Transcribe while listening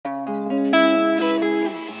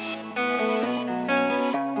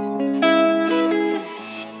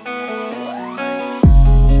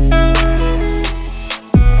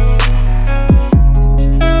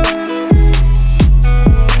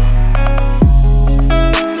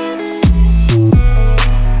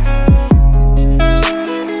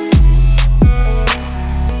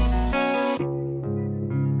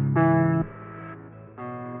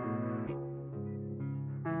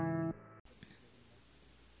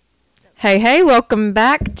Hey, welcome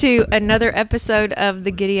back to another episode of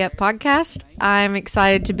the Giddy Up podcast. I'm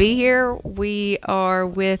excited to be here. We are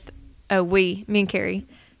with, me and Kerri.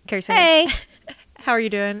 Kerri, hey. How are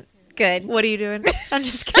you doing? Good. What are you doing? I'm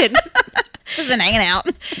just kidding. Just been hanging out.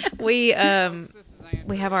 We have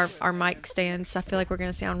our mic stands, so I feel like we're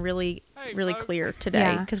going to sound really clear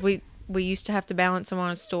today because we used to have to balance them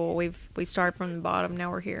on a stool. We started from the bottom.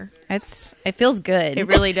 Now we're here. It feels good. It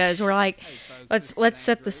really does. We're like, let's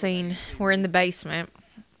set the scene. We're in the basement.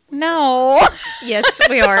 No. Yes,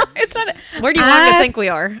 we are. It's not. Where do you want to think we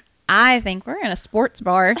are? I think we're in a sports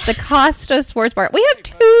bar, the Costa Sports Bar. We have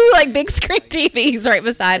two big screen TVs right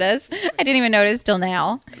beside us. I didn't even notice till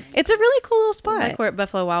now. It's a really cool little spot. Like we're at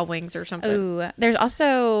Buffalo Wild Wings or something. Ooh, there's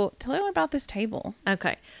also, tell them about this table.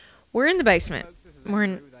 Okay, we're in the basement. We're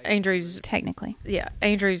in Andrew's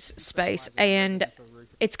Andrew's space, and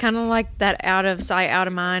it's kind of like that out of sight, out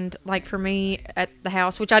of mind. Like for me at the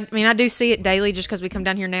house, which I do see it daily, just because we come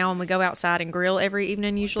down here now and we go outside and grill every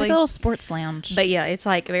evening usually. It's like a little sports lounge. But yeah, it's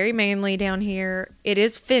like very manly down here. It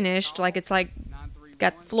is finished, like it's like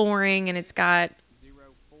got flooring and it's got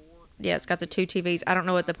the two TVs. I don't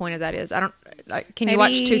know what the point of that is. Can you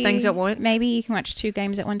watch two things at once? Maybe you can watch two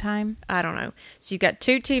games at one time. I don't know. So you've got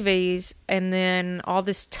two TVs and then all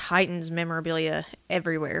this Titans memorabilia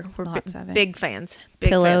everywhere. We're Lots of it. Big fans.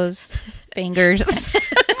 Pillows, fingers,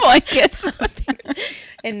 blankets.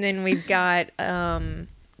 And then we've got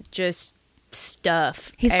just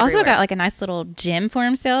stuff. He's everywhere. also got a nice little gym for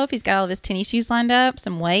himself. He's got all of his tennis shoes lined up,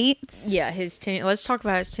 some weights. Yeah, let's talk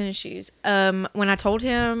about his tennis shoes. When I told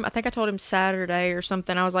him, I think I told him Saturday or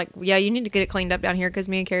something, I was like, yeah, you need to get it cleaned up down here because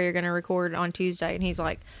me and Kerri are going to record on Tuesday. And he's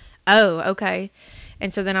like, oh, okay.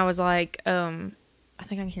 And so then I was like, I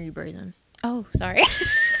think I can hear you breathing. Oh, sorry.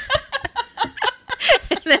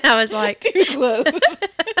 And then I was like, too close.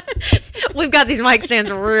 We've got these mic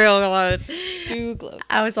stands real close. Too close.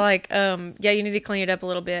 I was like, you need to clean it up a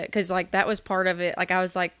little bit because that was part of it. I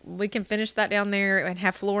was like, we can finish that down there and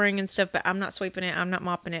have flooring and stuff, but I'm not sweeping it. I'm not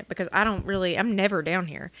mopping it because I'm never down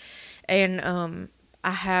here. And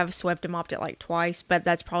I have swept and mopped it twice, but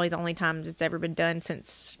that's probably the only time it's ever been done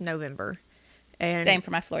since November. And same for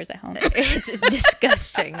my floors at home. It's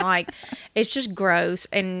disgusting. It's just gross.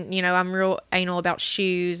 And, I'm real anal about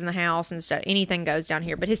shoes in the house and stuff. Anything goes down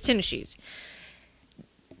here. But his tennis shoes.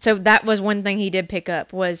 So that was one thing he did pick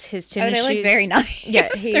up was his tennis shoes. Oh, they look very nice. Yeah.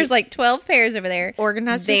 There's 12 pairs over there.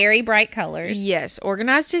 Organized. Very bright colors. Yes.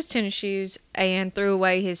 Organized his tennis shoes and threw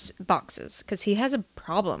away his boxes. Because he has a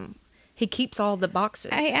problem. He keeps all the boxes.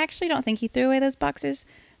 I actually don't think he threw away those boxes.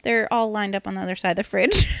 They're all lined up on the other side of the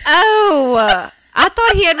fridge. Oh, I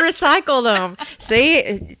thought he had recycled them. See,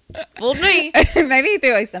 it fooled me. Maybe he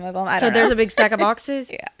threw away some of them. I don't know. So there's a big stack of boxes?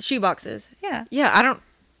 Yeah. Shoe boxes? Yeah. Yeah, I don't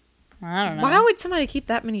know. Why would somebody keep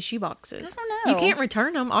that many shoe boxes? I don't know. You can't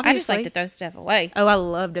return them, obviously. I just like to throw stuff away. Oh, I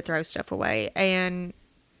love to throw stuff away. And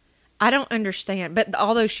I don't understand. But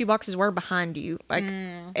all those shoe boxes were behind you.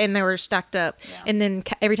 And they were stacked up. Yeah. And then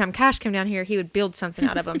every time Cash came down here, he would build something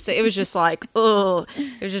out of them. So it was just it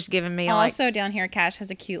was just giving me Also down here, Cash has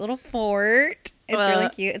a cute little fort. It's really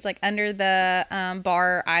cute. It's under the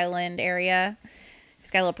bar island area. He's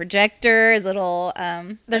got a little projector, his little...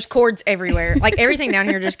 There's cords everywhere. Everything down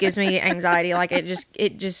here just gives me anxiety.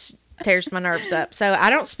 It just tears my nerves up. So I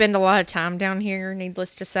don't spend a lot of time down here,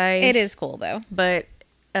 needless to say. It is cool, though. But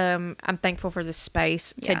I'm thankful for the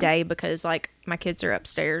space today because, my kids are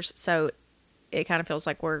upstairs. So it kind of feels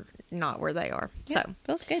like we're not where they are. Yeah, so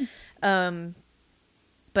feels good.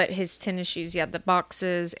 But his tennis shoes, the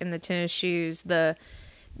boxes and the tennis shoes,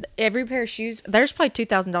 every pair of shoes, there's probably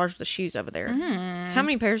 $2,000 worth of shoes over there. How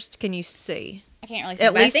many pairs can you see? I can't really see.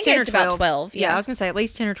 At least I think 10 it's or 12. about 12. Yeah, I was going to say at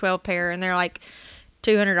least 10 or 12 pair, and they're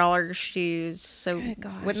 $200 shoes. So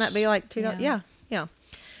wouldn't that be $2,000? Yeah.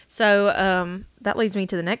 So that leads me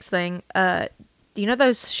to the next thing. Do you know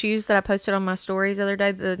those shoes that I posted on my stories the other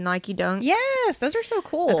day, the Nike Dunks? Yes, those are so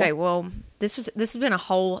cool. Okay, well, this has been a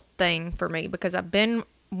whole thing for me because I've been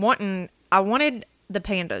I wanted the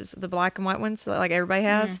pandas, the black and white ones that everybody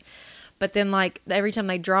has. But then every time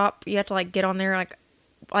they drop, you have to get on there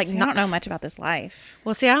I don't know much about this life.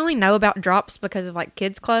 Well, see, I only know about drops because of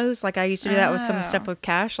kids' clothes. I used to do that with some stuff with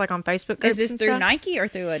Cash, on Facebook groups. Is this and through stuff. Nike or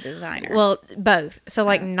through a designer? Well, both. So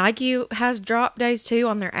Nike has drop days too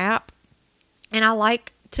on their app, and I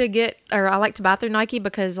like to buy through Nike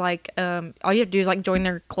because all you have to do is join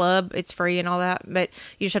their club. It's free and all that, but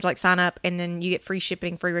you just have to sign up and then you get free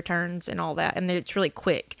shipping, free returns, and all that, and it's really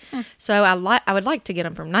quick. So I would like to get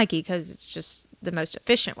them from Nike because it's just the most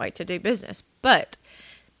efficient way to do business, but.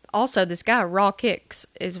 Also, this guy, Raw Kicks,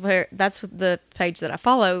 that's the page that I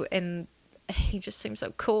follow, and he just seems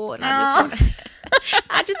so cool, and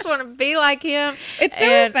I just want to be like him. It's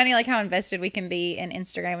so funny, like, how invested we can be in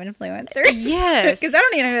Instagram influencers. Yes. Because I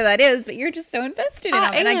don't even know who that is, but you're just so invested in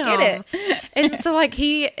them, and I get it. And so, like,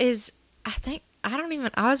 he is, I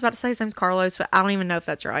was about to say his name's Carlos, but I don't even know if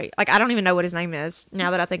that's right. Like, I don't even know what his name is.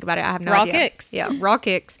 Now that I think about it, I have no idea. Raw Kicks. Yeah, Raw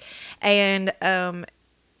Kicks. And,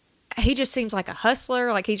 he just seems like a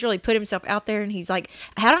hustler. Like, he's really put himself out there, and he's like,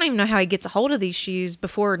 I don't even know how he gets a hold of these shoes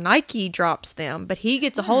before Nike drops them, but he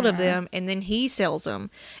gets a hold of them, and then he sells them,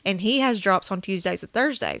 and he has drops on Tuesdays and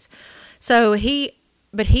Thursdays. So he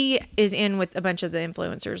is in with a bunch of the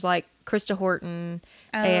influencers, like Krista Horton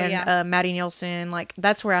and Maddie Nielsen. Like,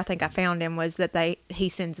 that's where I think I found him, was that he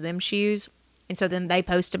sends them shoes, and so then they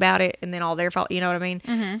post about it, and then all their fault, you know what I mean?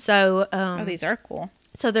 Mm-hmm. So these are cool.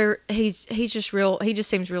 So he's just real. He just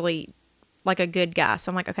seems really like a good guy.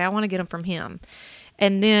 So I'm like, okay, I want to get them from him.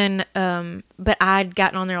 And then, but I'd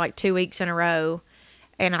gotten on there like 2 weeks in a row,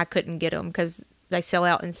 and I couldn't get them because they sell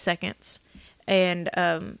out in seconds. And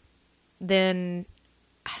then,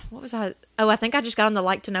 what was I? Oh, I think I just got on the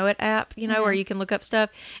Like to Know It app, where you can look up stuff.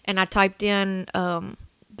 And I typed in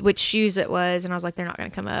which shoes it was, and I was like, they're not going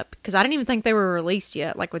to come up because I didn't even think they were released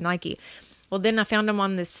yet, like with Nike. Well, then I found them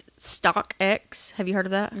on this StockX. Have you heard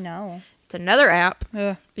of that? No. It's another app.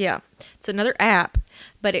 Ugh. Yeah. It's another app,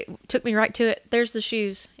 but it took me right to it. There's the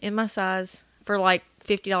shoes in my size for like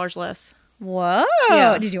 $50 less. Whoa.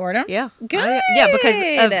 Yeah. Did you order them? Yeah. Good. Yeah, because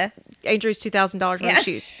of Andrew's $2,000 worth of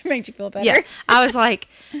shoes. Made you feel better. Yeah. I was like,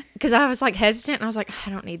 because I was like hesitant, and I was like, I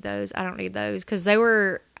don't need those. Because they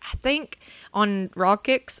were, I think on Raw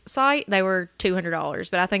Kicks site, they were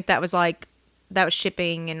 $200, but I think that was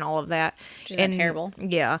shipping and all of that. Which is terrible.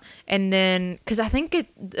 Yeah. And then, because I think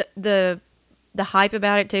the hype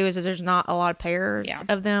about it too is that there's not a lot of pairs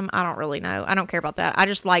of them. I don't really know. I don't care about that. I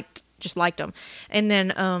just liked them. And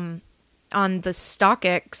then on the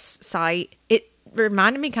StockX site, it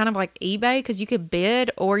reminded me kind of like eBay, because you could bid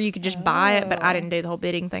or you could just buy it, but I didn't do the whole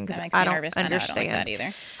bidding thing because I don't understand. I don't like that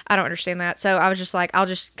either. I don't understand that. So I was just like,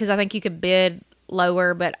 because I think you could bid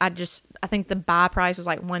lower, but I think the buy price was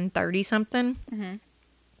like $130 something. Mm-hmm.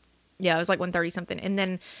 Yeah, it was like $130 something, and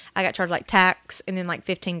then I got charged like tax and then like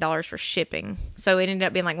 $15 for shipping, so it ended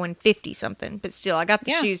up being like $150 something. But still, I got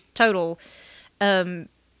the shoes total.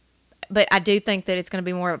 But I do think that it's going to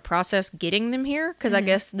be more of a process getting them here, because I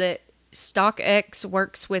guess that StockX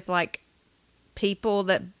works with like people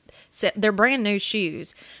that they're brand new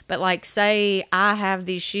shoes, but like say I have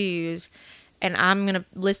these shoes and I'm going to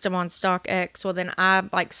list them on StockX. Well, then I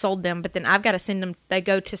like sold them, but then I've got to send them. They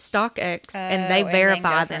go to StockX and they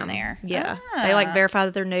verify them. There. Yeah. They like verify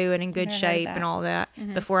that they're new and in good shape and all that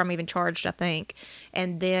before I'm even charged, I think.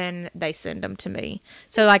 And then they send them to me.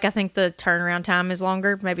 So like, I think the turnaround time is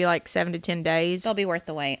longer, maybe like 7 to 10 days. They'll be worth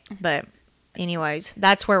the wait. But anyways,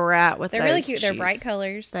 that's where we're at with they're those really cute. shoes. They're bright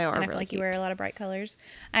colors. They are and I really feel like cute. you wear a lot of bright colors.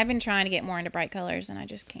 I've been trying to get more into bright colors, and I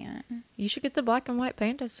just can't. You should get the black and white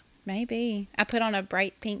pandas. Maybe. I put on a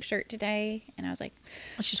bright pink shirt today, and I was like,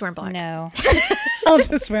 well, she's wearing black. No. I'll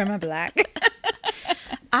just wear my black.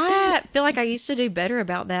 I feel like I used to do better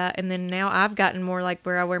about that, and then now I've gotten more like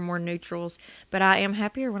where I wear more neutrals. But I am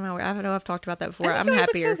happier when I wear. I know I've talked about that before. I'm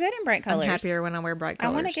happier. Look so good in bright colors. I'm happier when I wear bright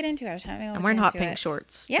colors. I want to get into it. I'm wearing hot pink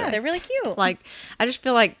shorts. Yeah, today. they're really cute. Like, I just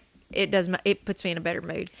feel like it puts me in a better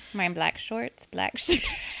mood. I'm wearing black shorts, black shirt.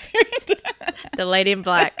 The lady in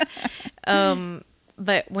black.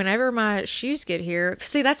 But whenever my shoes get here,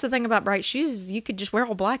 see, that's the thing about bright shoes is you could just wear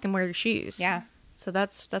all black and wear your shoes. Yeah. So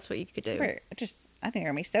that's what you could do. I think they're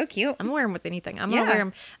gonna be so cute. I'm wearing them with anything. I'm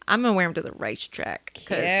gonna wear them to the racetrack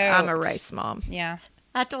because I'm a race mom. Yeah.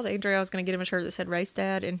 I told Andrew I was gonna get him a shirt that said "Race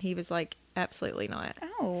Dad," and he was like, "Absolutely not."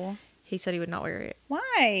 Oh. He said he would not wear it.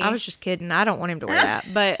 Why? I was just kidding. I don't want him to wear that,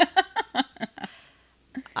 but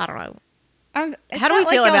I don't know. How do we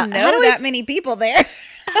feel about that many people there?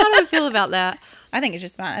 How do we feel about that? I think it's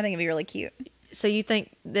just fun. I think it'd be really cute. So you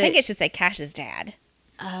think that? I think it should say Cash's dad.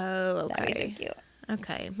 Oh, okay. That'd be so cute.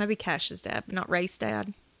 Okay, maybe Cash's dad, but not Race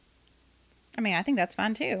Dad. I mean, I think that's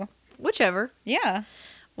fine too. Whichever. Yeah.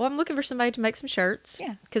 Well, I'm looking for somebody to make some shirts.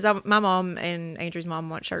 Yeah. Because my mom and Andrew's mom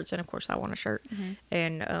want shirts, and of course I want a shirt. Mm-hmm.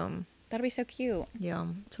 And that'll be so cute. Yeah.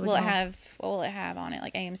 So what will it have on it?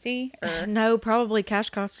 Like AMC? Or? No, probably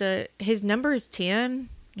Cash Costa. His number is 10,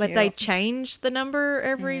 but they change the number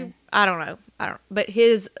every. I don't know. But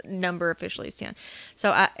his number officially is 10.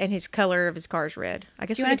 So and his color of his car is red. I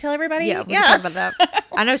guess. Do you want to tell everybody? Yeah. We can talk about that.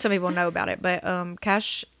 I know some people know about it, but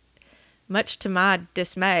Cash. Much to my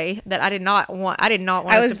dismay, that I did not want to support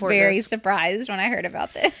this. I was very surprised when I heard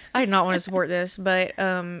about this. I did not want to support this, but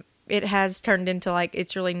it has turned into like,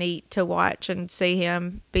 it's really neat to watch and see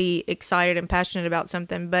him be excited and passionate about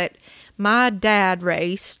something. But my dad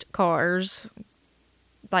raced cars,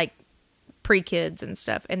 like pre-kids and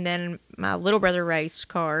stuff. And then my little brother raced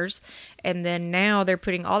cars. And then now they're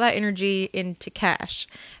putting all that energy into Cash.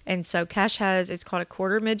 And so Cash has, it's called a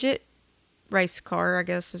quarter midget race car, I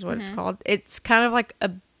guess is what it's called. It's kind of like a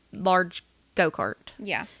large go-kart.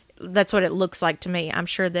 Yeah. That's what it looks like to me. I'm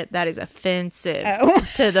sure that is offensive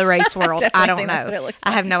to the race world. I don't know. That's what it looks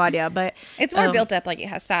like. I have no idea, but it's more built up, like it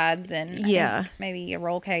has sides and yeah, maybe a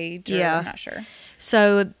roll cage. Or I'm not sure.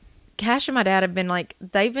 So Cash and my dad have been like,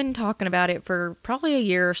 they've been talking about it for probably a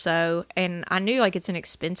year or so, and I knew like it's an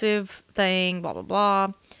expensive thing, blah blah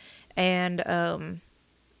blah, and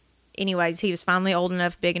anyways, he was finally old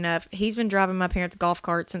enough, big enough. He's been driving my parents' golf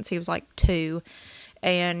cart since he was like 2,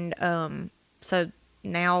 and so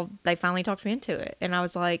now they finally talked me into it. And I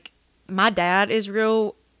was like, my dad is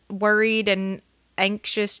real worried and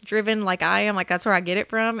anxious driven like I am. Like, that's where I get it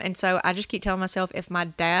from. And so I just keep telling myself, if my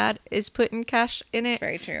dad is putting Cash in it,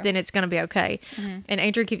 very true, then it's going to be okay. And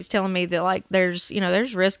Andrew keeps telling me that like there's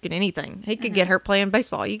risk in anything. He could get hurt playing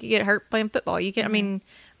baseball. You could get hurt playing football. You can, I mean,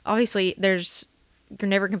 obviously you're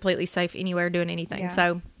never completely safe anywhere doing anything.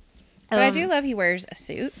 So, but I do love he wears a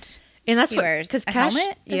suit. And that's because Cash,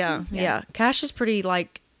 helmet. Yeah. Cash is pretty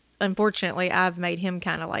like. Unfortunately, I've made him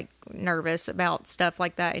kind of like nervous about stuff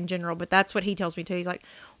like that in general. But that's what he tells me too. He's like,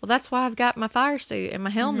 "Well, that's why I've got my fire suit and my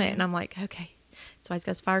helmet." And I'm like, "Okay." So he's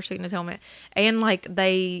got his fire suit and his helmet. And like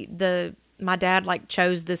my dad like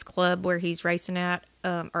chose this club where he's racing at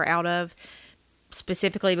or out of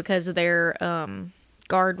specifically because of their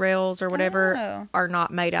guardrails or whatever are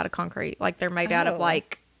not made out of concrete. Like they're made out of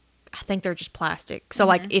like. I think they're just plastic. So,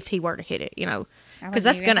 like, if he were to hit it, because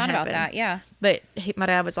that's going to happen. About that, yeah. But my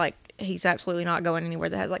dad was like, he's absolutely not going anywhere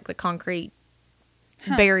that has, like, the concrete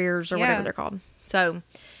barriers or whatever they're called. So,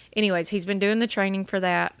 anyways, he's been doing the training for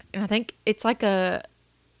that. And I think it's like a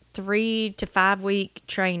 3 to 5 week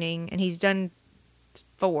training. And he's done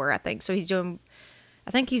 4, I think. So,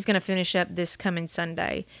 I think he's going to finish up this coming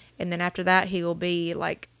Sunday. And then after that, he will be,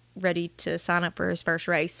 like, ready to sign up for his first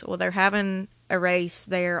race. Well, they're having a race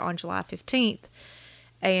there on July 15th,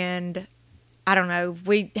 and I don't know,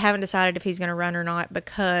 we haven't decided if he's going to run or not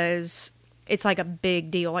because it's like a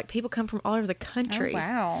big deal. Like people come from all over the country. Oh,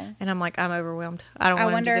 wow. And I'm like, I'm overwhelmed. I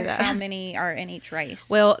don't want to do that. I wonder how many are in each race.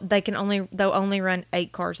 Well, they'll only run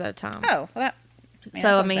 8 cars at a time. Oh, well,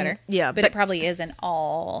 that better. Yeah, but it probably is an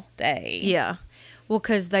all day. Yeah. Well,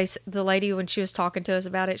 because the lady, when she was talking to us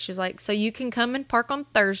about it, she was like, so you can come and park on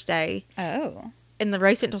Thursday. Oh. And the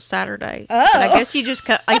race until Saturday. Oh. But I guess you just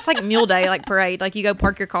it's like mule day, like parade. Like you go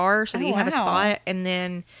park your car so that you have a spot. And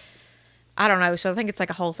then, I don't know. So I think it's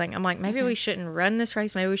like a whole thing. I'm like, maybe we shouldn't run this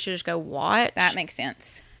race. Maybe we should just go watch. That makes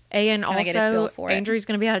sense. And also, Andrew's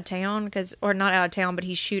going to be out of town or not out of town, but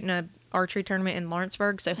he's shooting a archery tournament in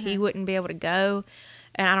Lawrenceburg. So he wouldn't be able to go.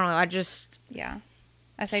 And I don't know. Yeah.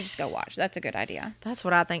 I say just go watch. That's a good idea. That's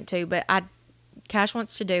what I think too. But Cash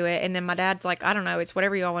wants to do it, and then my dad's like, I don't know, it's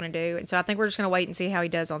whatever y'all want to do. And so I think we're just going to wait and see how he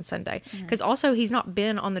does on Sunday. Because also, he's not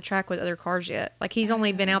been on the track with other cars yet. Like, he's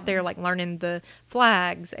only been out there, like, learning the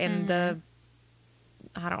flags and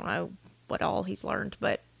I don't know what all he's learned,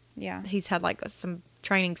 but he's had, like, some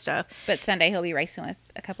training stuff. But Sunday he'll be racing with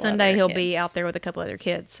a couple Sunday other he'll kids. be out there with a couple other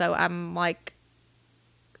kids. So I'm like,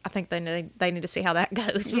 I think they need to see how that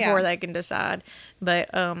goes before they can decide. But,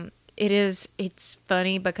 it's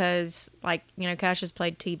funny because, like, Cash has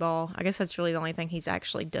played t-ball. I guess that's really the only thing he's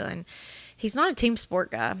actually done. He's not a team sport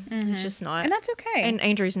guy. He's just not. And that's okay. And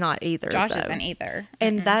Andrew's not either. Josh isn't either.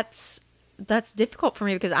 And that's difficult for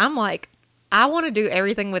me because I'm like, I want to do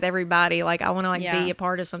everything with everybody. Like, I want to, like, be a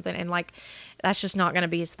part of something. And, like, that's just not going to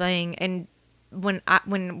be his thing. And when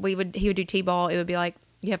he would do t-ball, it would be like,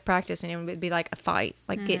 you have practice, and it would be like a fight,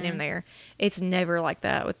 like getting him there. It's never like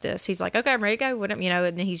that with this. He's like, okay, I'm ready to go. And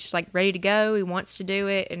then he's just like ready to go. He wants to do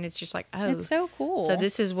it. And it's just like, oh, it's so cool. So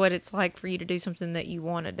this is what it's like for you to do something that you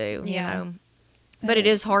want to do, you know? But it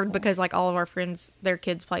is hard because like all of our friends, their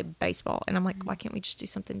kids play baseball. And I'm like, why can't we just do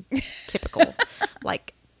something typical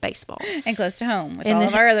like baseball? And close to home with all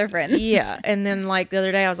of our other friends. Yeah. And then like the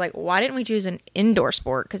other day I was like, why didn't we choose an indoor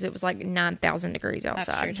sport? Because it was like 9,000 degrees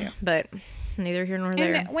outside. That's true too. But neither here nor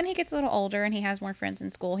there. And when he gets a little older and he has more friends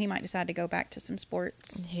in school, he might decide to go back to some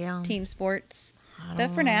sports. Yeah. Team sports.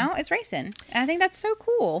 But for now, it's racing. And I think that's so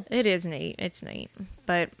cool. It is neat. It's neat.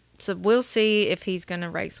 But so we'll see if he's going to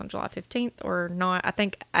race on July 15th or not. I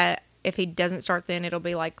think if he doesn't start then, it'll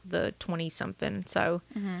be like the 20-something. So,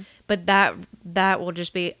 but that will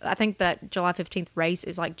just be, I think that July 15th race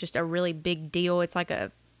is like just a really big deal. It's like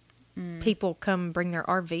people come bring their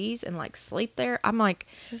RVs and like sleep there. I'm like,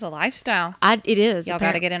 This is a lifestyle. it is. Y'all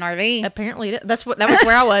got to get an RV. Apparently, it is. That was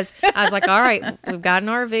where I was. I was like, all right, we've got an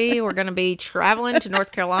RV. We're gonna be traveling to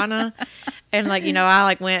North Carolina, and like I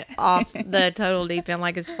like went off the total deep end,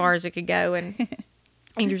 like as far as it could go. And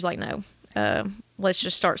Andrew's like, no, let's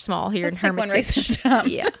just start small here Let's in take one Hermitage. race at a time.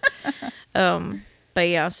 Yeah. But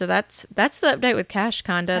yeah, so that's the update with Cash,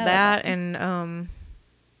 kinda that, and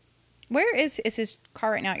Where is his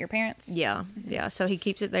car right now at your parents'? yeah. So he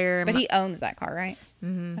keeps it there. But he owns that car, right?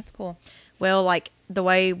 Mm-hmm. That's cool. Well, like the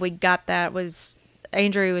way we got that was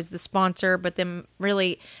Andrew was the sponsor, but then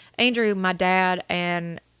really Andrew, my dad,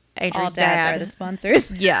 and Andrew's All dads dad are the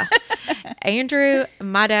sponsors. Yeah. Andrew,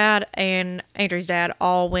 my dad, and Andrew's dad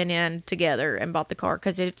all went in together and bought the car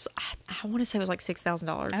because I want to say it was like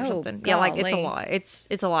 $6,000 or something. Yeah, like it's a golly. lot. It's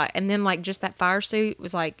a lot. And then like just that fire suit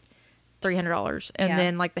was like $300, and Yeah.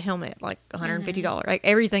 then like the helmet like $150. Like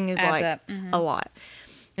everything is Adds like up. a lot.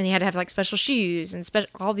 And he had to have like special shoes and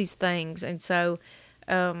all these things. And so,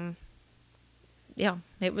 yeah,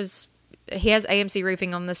 it was. He has AMC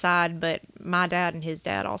roofing on the side, but my dad and his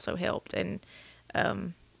dad also helped, and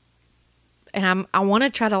I want to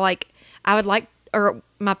try to like, I would like, or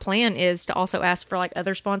my plan is to also ask for like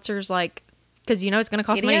other sponsors, like, because it's going to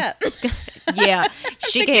cost Giddy money. up. Yeah,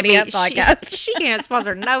 she can't Giddy up podcast. she can't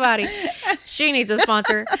sponsor nobody. She needs a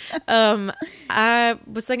sponsor. I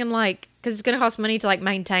was thinking like, because it's going to cost money to like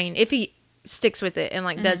maintain if he sticks with it and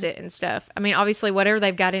like does it and stuff. I mean, obviously whatever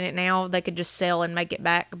they've got in it now, they could just sell and make it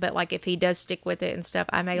back. But like if he does stick with it and stuff,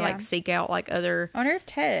 I may like seek out like other. I wonder if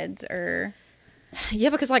Ted's or... Yeah,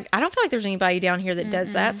 because like I don't feel like there's anybody down here that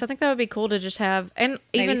does that. So I think that would be cool to just have, and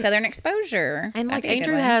Maybe even Southern Exposure. and like That'd be a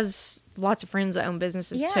good Andrew one. has lots of friends that own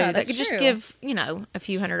businesses Yeah, too that that's could just true. give a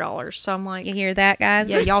few $100. So I'm like, You hear that, guys?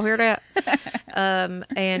 yeah, y'all hear that?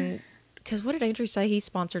 And because what did Andrew say he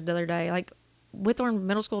sponsored the other day? Like Withorn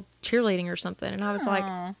Middle School cheerleading or something, and I was like,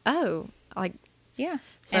 Aw. oh, like Yeah.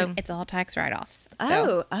 So- And it's all tax write-offs.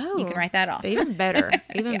 oh, So you can write that off. even better,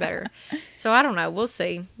 even better. So I don't know. We'll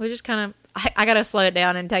see. We just kind of. I gotta slow it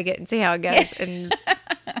down and take it and see how it goes. And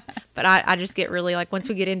but I just get really like once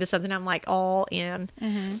we get into something, I'm like all in.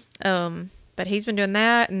 But he's been doing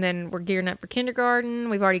that, and then we're gearing up for kindergarten.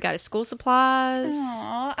 We've already got his school supplies.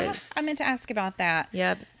 Aw, I meant to ask about that.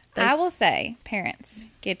 Yeah, I will say, parents,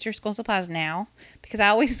 get your school supplies now, because I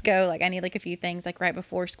always go, like, I need, like, a few things, like, right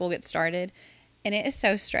before school gets started, and it is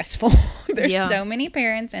so stressful. There's so many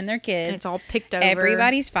parents and their kids. And it's all picked over.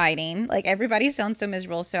 Everybody's fighting. Like, everybody's sounding so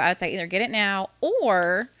miserable, so I would say either get it now,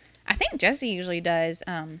 or I think Jesse usually does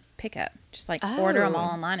pick up. Just, like, order them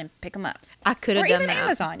all online and pick them up. I could have Or done even that.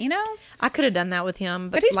 Amazon, you know? I could have done that with him,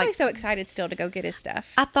 But he's like, probably so excited still to go get his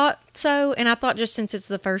stuff. I thought so, and I thought just since it's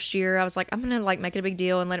the first year, I was like, I'm gonna like make it a big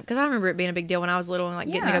deal and let it, because I remember it being a big deal when I was little and like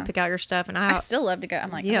getting to Yeah. go pick out your stuff, and I still love to go.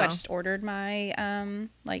 I'm like, Yeah. I just ordered my,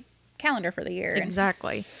 like, calendar for the year. And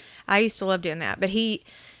exactly. I used to love doing that, but he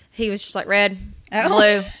was just like red,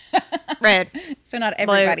 Oh. blue, red. so not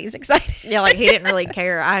everybody's excited. Yeah, like he didn't really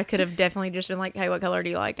care. I could have definitely just been like, hey, what color do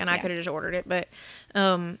you like? And I Yeah. could have just ordered it, but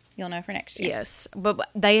You'll know for next year. yes, but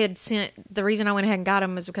they had sent, the reason I went ahead and got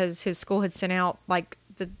him was because his school had sent out like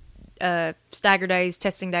the stagger days,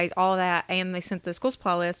 testing days, all of that, and they sent the school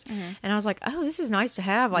supply list, and I was like, oh, this is nice to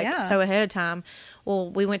have like Yeah. so ahead of time. Well,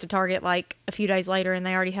 we went to Target like a few days later, and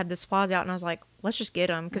they already had the supplies out, and I was like, let's just get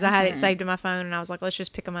them, because I had it saved in my phone, and I was like, let's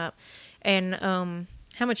just pick them up. And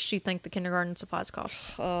how much do you think the kindergarten supplies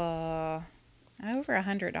cost? Over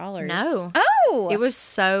 $100. No. Oh, It was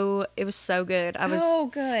so good. I was oh,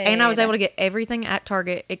 good. And I was able to get everything at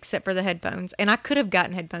Target except for the headphones. And I could have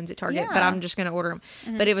gotten headphones at Target, but Yeah. I'm just going to order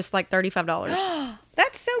them. But it was like $35.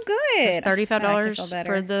 That's so good. It's $35 That makes me feel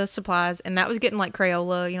better. for the supplies. And that was getting like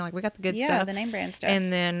Crayola, like we got the good yeah, stuff. the name brand stuff.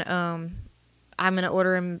 And then I'm going to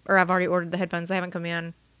order them, or I've already ordered the headphones. They haven't come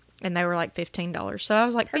in. And they were like $15. So I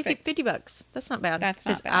was like, Perfect. $50. That's not bad. That's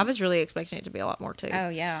not 'Cause bad. I was really expecting it to be a lot more too. oh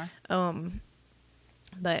yeah.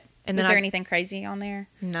 But, and Was then there anything crazy on there?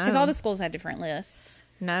 No. Because all the schools had different lists.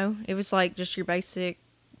 No, it was like just your basic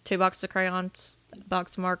 2 boxes of crayons, a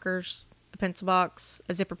box of markers, a pencil box,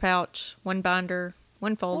 a zipper pouch, 1 binder,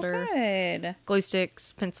 1 folder, Well, good. glue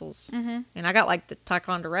sticks, pencils. And I got like the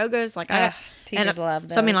Ticonderogas. Like Ugh, I teachers love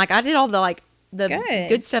those. So I mean, like I did all the like the Good.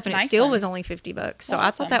 good stuff, and it Nice still was ones. only $50. So Well,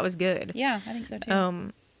 I thought awesome. that was good. Yeah, I think so too.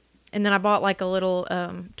 And then I bought like a little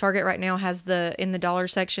Target right now has in the dollar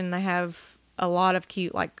section they have a lot of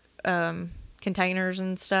cute like containers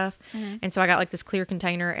and stuff. And so I got like this clear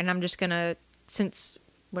container, and I'm just gonna, since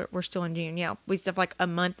we're still in June, we still have like a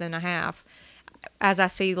month and a half. as I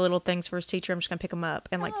see little things for his teacher, I'm just going to pick them up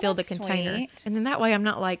and like fill the container. Sweet. And then that way I'm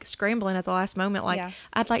not like scrambling at the last moment. Like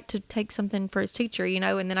I'd like to take something for his teacher, you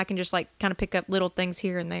know, and then I can just like kind of pick up little things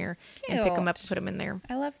here and there and pick them up and put them in there.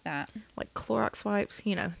 I love that. Like Clorox wipes,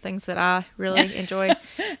 you know, things that I really enjoy.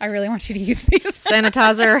 I really want you to use these.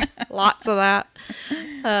 Sanitizer, lots of that.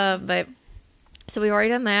 But so we've already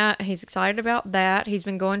done that. He's excited about that. He's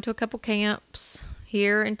been going to a couple camps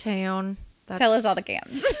here in town. Tell us all the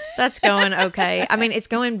camps. That's going okay. I mean, it's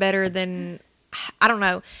going better than, I don't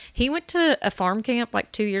know. He went to a farm camp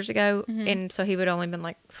like 2 years ago, and so he would only been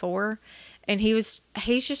like 4. And he's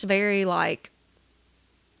just very like,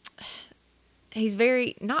 he's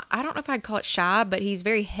very, not, I don't know if I'd call it shy, but he's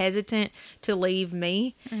very hesitant to leave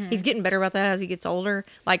me. He's getting better about that as he gets older.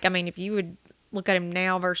 Like, I mean, if you would look at him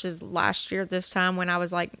now versus last year at this time when I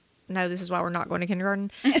was like, no, this is why we're not going to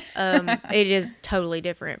kindergarten. It is totally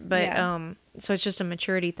different, but, so it's just a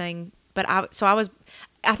maturity thing. But I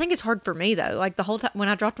think it's hard for me though. Like the whole time when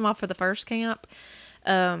I dropped him off for the first camp,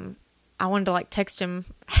 I wanted to like text him.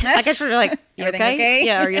 I guess we're like, you okay?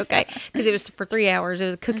 Yeah. Are you okay? Cause it was for 3 hours. It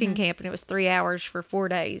was a cooking camp and it was 3 hours for 4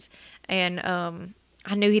 days. And,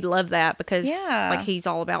 I knew he'd love that because like he's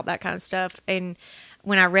all about that kind of stuff. And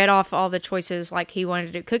when I read off all the choices, like he wanted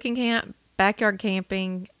to do cooking camp, backyard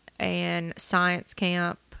camping, and science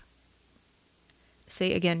camp.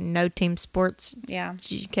 See, again, no team sports. Yeah.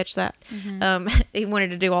 Did you catch that? He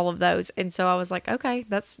wanted to do all of those. And so I was like, okay,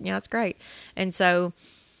 that's great. And so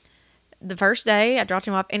the first day I dropped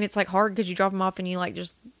him off, and it's like hard because you drop him off and you like,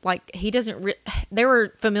 just like, he doesn't, there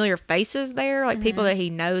were familiar faces there, like people that he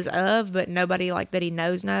knows of, but nobody like that he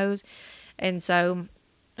knows. And so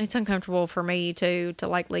it's uncomfortable for me to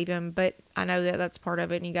like leave him, but I know that that's part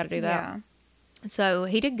of it and you got to do that. Yeah. So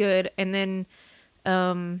he did good. And then,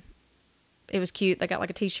 it was cute. They got like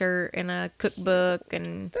a t-shirt and a cookbook,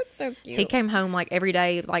 and that's so cute. He came home like every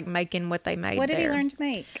day, like making what they made. What did he learn to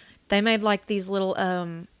make? They made like these little,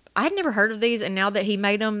 I had never heard of these, and now that he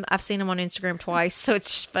made them, I've seen them on Instagram twice. So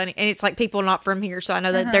it's just funny. And it's like people not from here. So I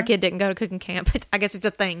know that their kid didn't go to cooking camp. I guess it's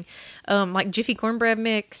a thing. Like Jiffy cornbread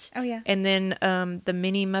mix. Oh yeah. And then, the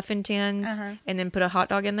mini muffin tins, and then put a hot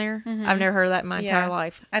dog in there. I've never heard of that in my entire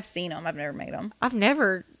life. I've seen them. I've never made them. I've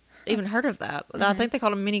never even heard of that. I think they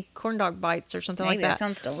called them mini corn dog bites or something like that. That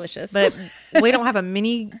sounds delicious. But we don't have a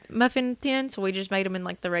mini muffin tin, so we just made them in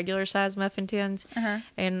like the regular size muffin tins,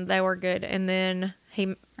 and they were good. And then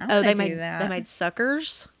they made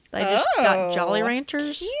suckers. They just got Jolly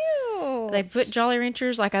Ranchers. Cute. They put Jolly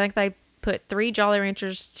Ranchers, like I think they put 3 Jolly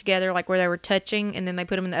Ranchers together, like where they were touching, and then they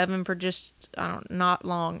put them in the oven for just, not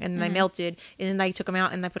long, and then they melted, and then they took them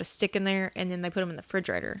out and they put a stick in there, and then they put them in the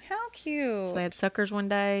refrigerator. How cute. So they had suckers one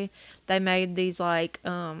day. They made these like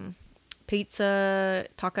pizza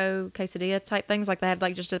taco quesadilla type things, like they had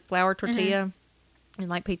like just a flour tortilla and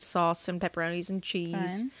like pizza sauce and pepperonis and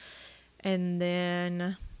cheese. Fun. And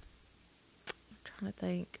then I'm trying to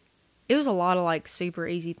think, it was a lot of like super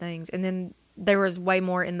easy things, and then there was way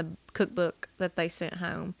more in the cookbook that they sent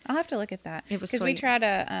home. I'll have to look at that. It was because we try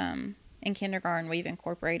to in kindergarten we've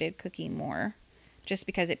incorporated cooking more, just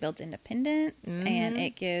because it builds independence and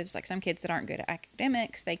it gives, like, some kids that aren't good at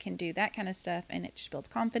academics, they can do that kind of stuff, and it just builds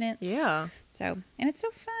confidence. Yeah. So, and it's so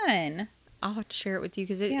fun. I'll have to share it with you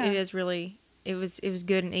because it is really, it was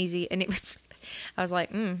good and easy, and it was. I was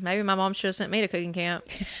like, maybe my mom should have sent me to cooking camp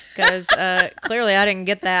because clearly I didn't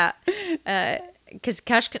get that. Because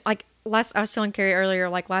Cash, like I was telling Kerri earlier,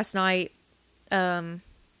 like last night,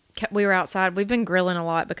 we were outside. We've been grilling a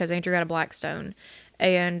lot because Andrew got a blackstone,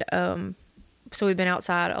 and so we've been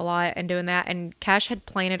outside a lot and doing that. And Cash had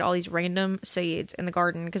planted all these random seeds in the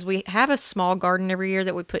garden because we have a small garden every year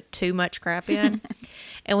that we put too much crap in.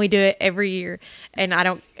 And we do it every year.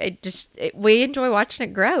 And we enjoy watching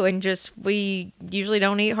it grow. And we usually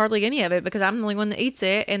don't eat hardly any of it because I'm the only one that eats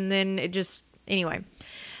it. And then anyway,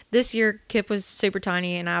 this year Kip was super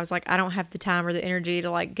tiny. And I was like, I don't have the time or the energy to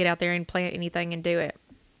like get out there and plant anything and do it.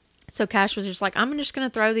 So Cash was just like, I'm just going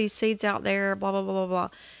to throw these seeds out there, blah, blah, blah, blah, blah.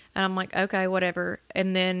 And I'm like, okay, whatever.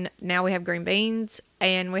 And then now we have green beans,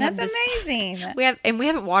 and we have this. That's amazing. We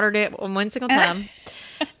haven't watered it one single time.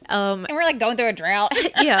 And we're like going through a drought.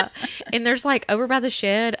 Yeah. And there's like over by the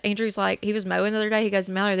shed, Andrew's like, he was mowing the other day. He goes,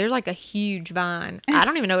 Mallory, there's like a huge vine. I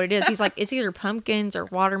don't even know what it is. He's like, it's either pumpkins or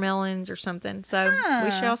watermelons or something. So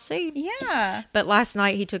we shall see. Yeah. But last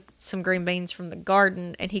night he took some green beans from the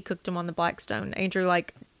garden and he cooked them on the blackstone. Andrew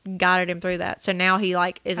like guided him through that. So now he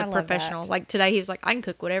like is a professional. Like today he was like, I can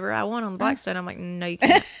cook whatever I want on the blackstone. I'm like, no, you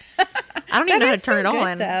can't. I don't even know how to turn it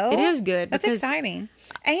on. Though. It is good. That's exciting.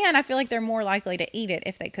 And I feel like they're more likely to eat it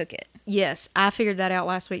if they cook it. Yes, I figured that out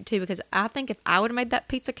last week too, because I think if I would have made that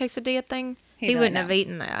pizza quesadilla thing, he wouldn't have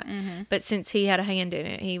eaten that. Mm-hmm. But since he had a hand in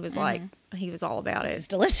it, he was like, he was all about it. It's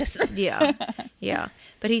delicious. Yeah. Yeah.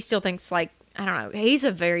 But he still thinks like, I don't know, he's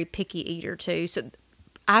a very picky eater too. So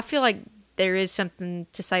I feel like there is something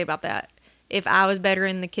to say about that. If I was better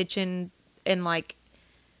in the kitchen and like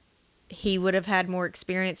he would have had more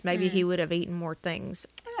experience, maybe he would have eaten more things.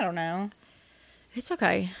 I don't know. It's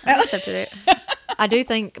okay. I accepted it. I do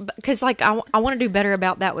think, because like I want to do better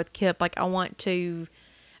about that with Kip. Like I want to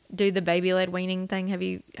do the baby-led weaning thing. Have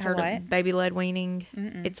you heard of baby-led weaning?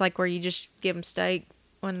 Mm-mm. It's like where you just give them steak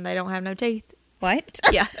when they don't have no teeth. What?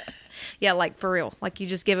 Yeah. Yeah, like for real. Like you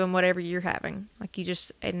just give them whatever you're having. Like you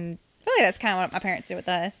just, and I feel like that's kind of what my parents did with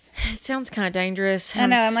us. it sounds kind of dangerous. I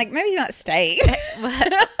know. I'm like, maybe not steak.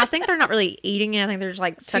 But I think they're not really eating it. I think they're just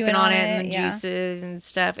like sucking on it and the juices and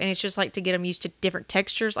stuff. And it's just like to get them used to different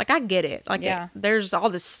textures. Like I get it. Like there's all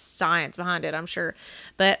this science behind it, I'm sure.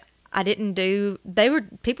 But I didn't do,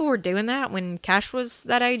 people were doing that when Cash was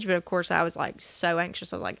that age. But of course I was like so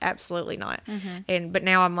anxious. I was like, absolutely not. Mm-hmm. But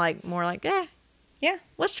now I'm like more like, yeah,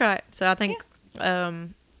 let's try it. So I think,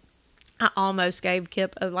 I almost gave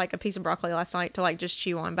Kip a piece of broccoli last night to like just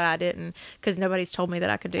chew on, but I didn't because nobody's told me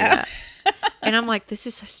that I could do that. And I'm like, this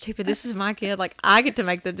is so stupid. This is my kid. Like I get to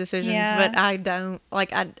make the decisions, but I don't.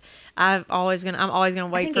 Like I'm always gonna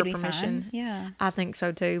wait for permission. Yeah, I think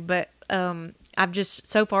so too. But I've just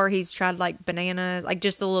so far he's tried like bananas, like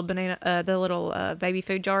just the little baby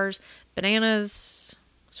food jars, bananas,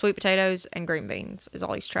 sweet potatoes, and green beans is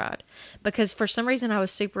all he's tried. Because for some reason I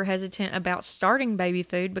was super hesitant about starting baby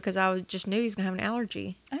food because just knew he was going to have an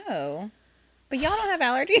allergy. Oh. But y'all don't have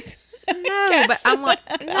allergies? No, but I'm like,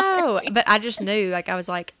 no. But I just knew, like, I was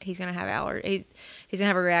like, he's going to have allergy. He's going to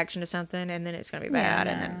have a reaction to something, and then it's going to be bad.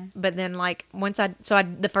 Yeah, and then, like,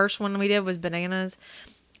 the first one we did was bananas.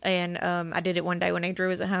 And I did it one day when Andrew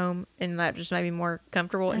was at home, and that just made me more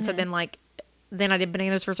comfortable. Mm-hmm. And so then I did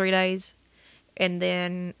bananas for 3 days. And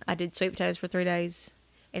then I did sweet potatoes for 3 days.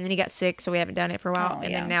 And then he got sick, so we haven't done it for a while.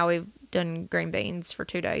 Then now we've done green beans for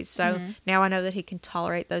 2 days. So now I know that he can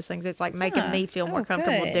tolerate those things. It's like making me feel more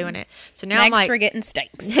comfortable doing it. So now I'm like, we're getting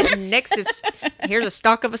steaks. Next it's here's a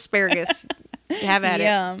stalk of asparagus. Have at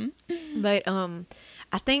it. But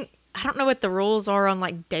I think I don't know what the rules are on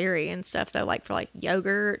like dairy and stuff though, like for like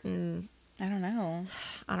yogurt and I don't know.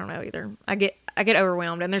 I don't know either. I get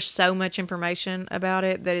overwhelmed, and there's so much information about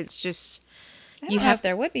it that it's just I don't know if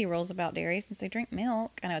there would be rules about dairy since they drink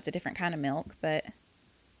milk. I know it's a different kind of milk, but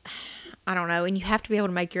I don't know. And you have to be able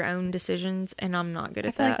to make your own decisions, and I'm not good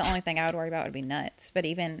at that. I feel like the only thing I would worry about would be nuts. But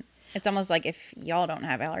even it's almost like if y'all don't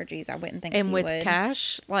have allergies, I wouldn't think. And with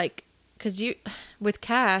Cash, like, with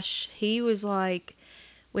Cash, he was like,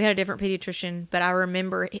 we had a different pediatrician, but I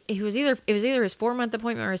remember it was either his 4-month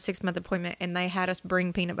appointment or his 6-month appointment, and they had us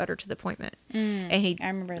bring peanut butter to the appointment, and he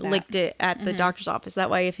licked it at the doctor's office. That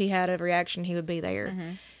way, if he had a reaction, he would be there.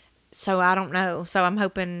 Mm-hmm. So I don't know. So I'm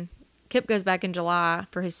hoping Kip goes back in July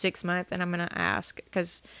for his 6th month, and I'm gonna ask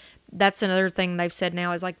because that's another thing they've said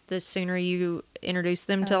now is like the sooner you introduce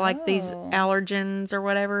them to like these allergens or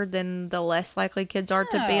whatever, then the less likely kids are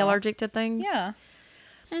to be allergic to things. Yeah.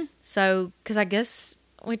 So because I guess.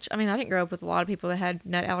 Which, I mean, I didn't grow up with a lot of people that had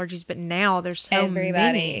nut allergies, but now there's so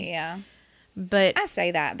many. Yeah. But I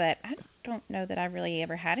say that, but I don't know that I really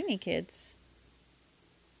ever had any kids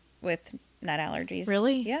with nut allergies.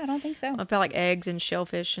 Really? Yeah, I don't think so. I felt like eggs and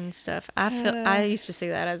shellfish and stuff. I used to see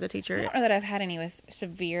that as a teacher. I don't know that I've had any with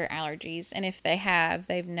severe allergies, and if they have,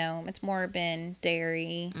 they've known. It's more been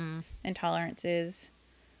dairy intolerances.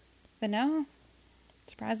 But no,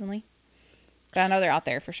 surprisingly. But I know they're out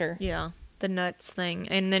there for sure. Yeah. The nuts thing.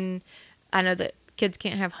 And then I know that kids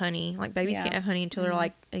can't have honey. Like babies can't have honey until they're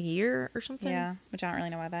like a year or something. Yeah, which I don't really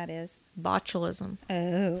know why that is. Botulism.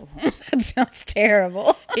 Oh, that sounds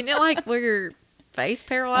terrible. Isn't it like where your face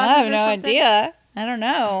paralyzes? I have no idea. I don't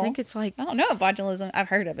know. I think it's like... I don't know botulism. I've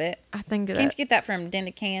heard of it. I think that... Can't you get that from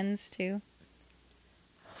dented cans too?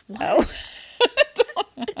 What? Oh.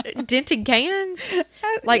 Dented cans?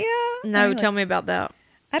 Like, no, tell me about that.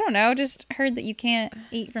 I don't know. Just heard that you can't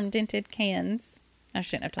eat from dented cans. I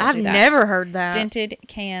shouldn't have told you that. I've never heard that. Dented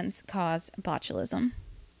cans cause botulism.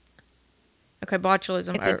 Okay,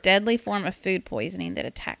 botulism. It's a deadly form of food poisoning that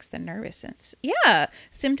attacks the nervous system. Yeah.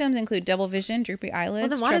 Symptoms include double vision, droopy eyelids. Well,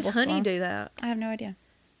 then why does honey do that? I have no idea.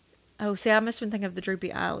 Oh, see, I must have been thinking of the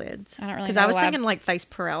droopy eyelids. I don't really know. Because I was thinking like face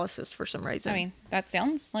paralysis for some reason. I mean, that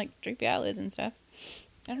sounds like droopy eyelids and stuff.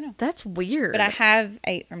 I don't know. That's weird. But I have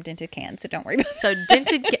ate from dented cans, so don't worry about it. So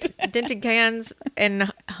dented cans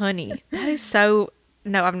and honey. That is so...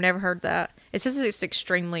 No, I've never heard that. It says it's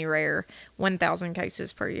extremely rare, 1,000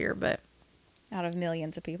 cases per year, but Out of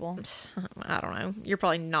millions of people. I don't know. You're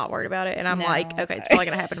probably not worried about it, and I'm No. like, okay, it's probably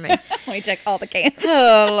gonna happen to me. Let me check all the cans.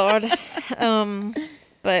 Oh Lord.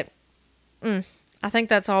 But I think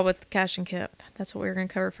that's all with Cash and Kip. That's what we were gonna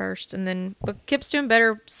cover first, and then but Kip's doing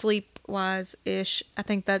better sleep wise ish. I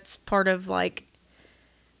think that's part of like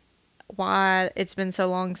why it's been so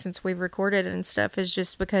long since we've recorded and stuff is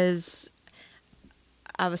just because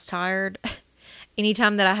I was tired.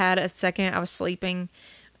 Anytime that I had a second, I was sleeping.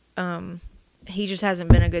 He just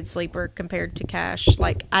hasn't been a good sleeper compared to Cash.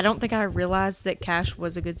 Like, I don't think I realized that Cash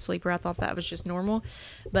was a good sleeper. I thought that was just normal.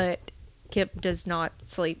 But Kip does not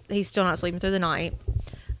sleep. He's still not sleeping through the night.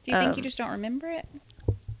 Do you think you just don't remember it?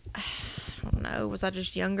 I don't know. Was I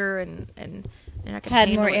just younger and I could Had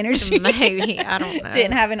handle more it? energy? Maybe. I don't know.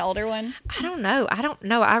 Didn't have an older one? I don't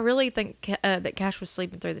know. I really think that Cash was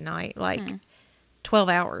sleeping through the night. Like, 12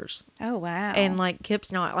 hours. Oh, wow. And like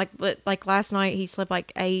Kip's not like last night he slept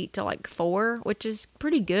like 8 to like 4, which is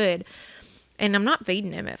pretty good. And I'm not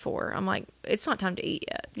feeding him at 4. I'm like, it's not time to eat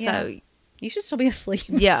yet. Yeah. So You should still be asleep.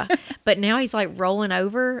 yeah. But now he's like rolling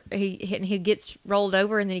over. He gets rolled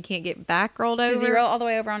over and then he can't get back rolled over. Does he roll all the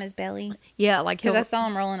way over on his belly? Yeah, like Because I saw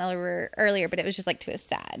him rolling over earlier, but it was just like to his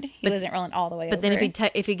side. He wasn't rolling all the way over. But then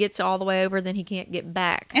if he gets all the way over, then he can't get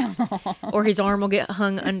back. Or his arm will get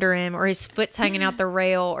hung under him, or his foot's hanging out the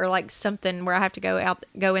rail, or like something where I have to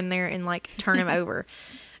go in there and like turn him over.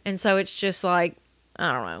 And so it's just like,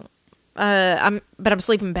 I don't know. I'm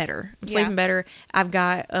sleeping better. I'm sleeping better. I've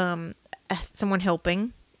got someone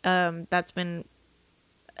helping. That's been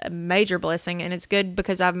a major blessing, and it's good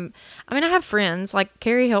because I have friends. Like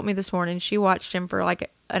Kerri helped me this morning. She watched him for like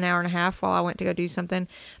an hour and a half while I went to go do something.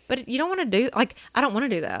 But you don't want to do, like, I don't want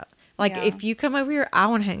to do that. Like, if you come over here, I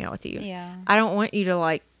want to hang out with you. Yeah. I don't want you to,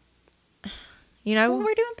 like, you know. Well,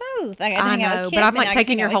 we're doing both. Like, I know, but I'm like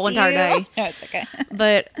taking your whole entire day. No, it's okay.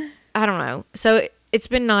 But I don't know. So it's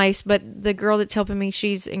been nice, but the girl that's helping me,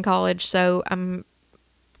 she's in college, so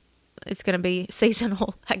it's going to be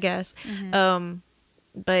seasonal, I guess.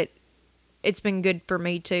 But it's been good for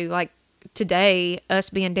me too. Like today, us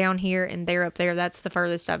being down here and they're up there, that's the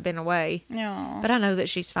furthest I've been away. No. But I know that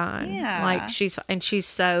she's fine. Yeah. Like she's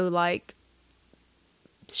so like,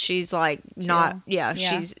 she's like Chill. not, yeah.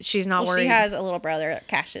 She's not worried. She has a little brother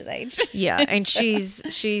Cash's age. Yeah. And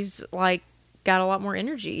she's like got a lot more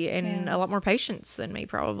energy and a lot more patience than me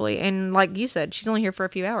probably. And like you said, she's only here for a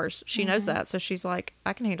few hours. She knows that. So she's like,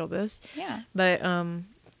 I can handle this. Yeah. But,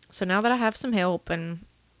 so now that I have some help and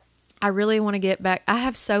I really want to get back, I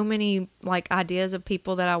have so many like ideas of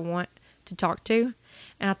people that I want to talk to.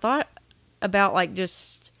 And I thought about like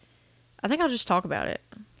I think I'll just talk about it.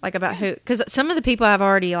 Like about who, because some of the people I've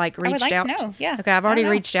already like reached out to know. Yeah. Okay. I've already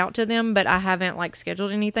reached out to them, but I haven't like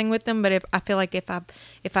scheduled anything with them. But I feel like if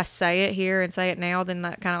I say it here and say it now, then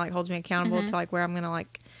that kind of like holds me accountable to like where I'm going to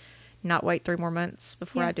like not wait 3 more months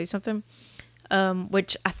before I do something.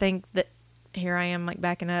 Which I think that here I am like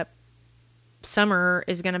backing up. Summer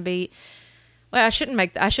is going to be, well, I shouldn't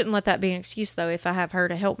let that be an excuse though. If I have her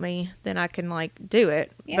to help me, then I can like do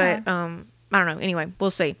it. Yeah. But, I don't know. Anyway,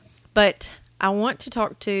 we'll see. But I want to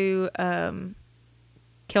talk to,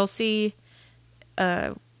 Kelsey,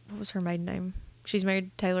 what was her maiden name? She's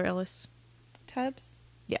married to Taylor Ellis. Tubbs?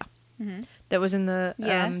 Yeah. Mm-hmm. That was in the,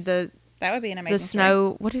 that would be an amazing snow,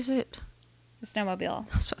 story. what is it? The snowmobile.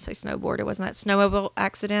 I was about to say snowboard. It wasn't that snowmobile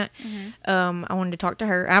accident. I wanted to talk to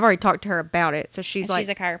her. I've already talked to her about it. So she's she's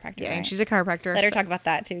a chiropractor. Yeah, right? and she's a chiropractor. Let her talk about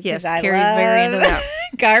that too. Yes, I Kerri's love very into that.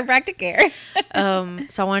 chiropractic care.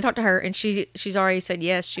 So I want to talk to her, and she's already said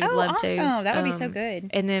yes. She would love to. Awesome. That would be so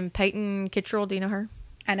good. And then Peyton Kittrell. Do you know her?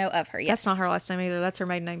 I know of her. Yes. That's not her last name either. That's her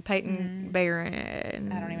maiden name, Peyton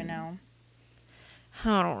Barron. I don't even know.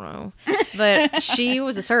 I don't know, but she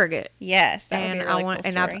was a surrogate. Yes, that would and be a really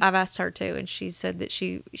cool story. I've asked her too, and she said that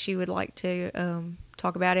she would like to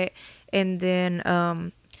talk about it. And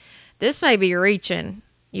then this may be reaching.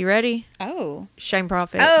 You ready? Oh, Shane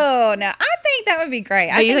Prophet. Oh no, I think that would be great.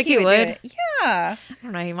 But you think he would? Do it. Yeah. I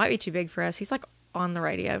don't know. He might be too big for us. He's like on the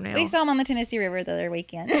radio now. We saw him on the Tennessee River the other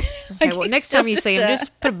weekend. Okay, well, next time you see him,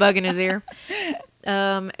 just put a bug in his ear.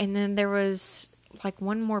 And then there was like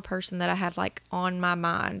one more person that I had like on my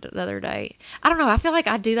mind the other day. I don't know. I feel like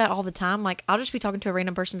I do that all the time. Like I'll just be talking to a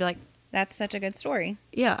random person and be like, "That's such a good story."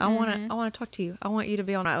 Yeah, I want to talk to you. I want you to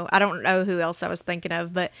be on. I don't know who else I was thinking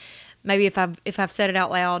of, but maybe if I've said it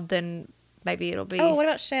out loud, then maybe it'll be. Oh, what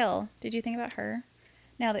about Shell? Did you think about her?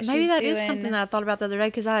 Now that maybe she's that is something that I thought about the other day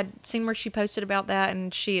because I had seen where she posted about that,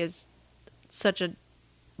 and she is such a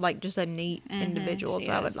just a neat individual.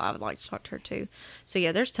 So I would like to talk to her too. So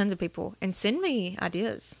yeah, there's tons of people, and send me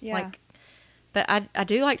ideas. Yeah. But I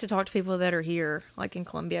do like to talk to people that are here, like in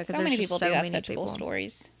Columbia, because So there's many just people so do have many such people. cool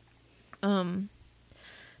stories.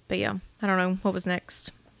 But yeah, I don't know what was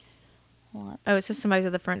next. What? Oh, it says somebody's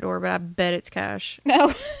at the front door, but I bet it's Cash No.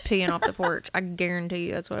 peeing off the porch. I guarantee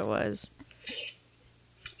you that's what it was.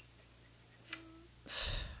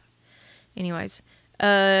 Anyways,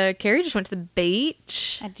 Kerri just went to the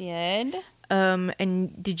beach. I did.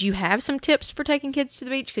 And did you have some tips for taking kids to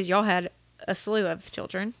the beach? Because y'all had a slew of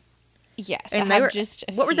children. Yes. And I they were just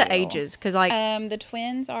what were the few. ages? Because like the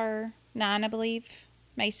twins are 9, I believe.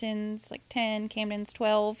 Mason's like 10. Camden's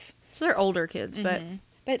 12. so they're older kids, but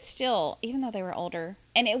But still, even though they were older,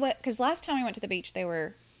 and it was because last time we went to the beach, they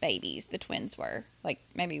were babies. The twins were like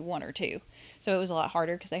maybe 1 or 2, so it was a lot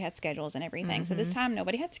harder because they had schedules and everything. So this time,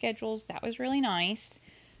 nobody had schedules. That was really nice.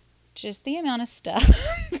 Just the amount of stuff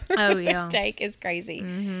oh they yeah, take is crazy.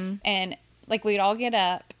 And like we'd all get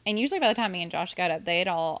up, and usually by the time me and Josh got up, they had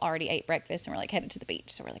all already ate breakfast and were like headed to the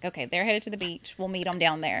beach. So we're like, okay, they're headed to the beach. We'll meet them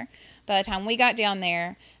down there. By the time we got down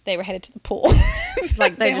there, they were headed to the pool.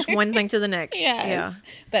 like they just one thing to the next. Yes. Yeah.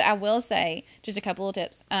 But I will say, just a couple of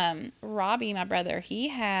tips. Robbie, my brother, he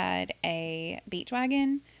had a beach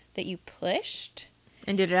wagon that you pushed.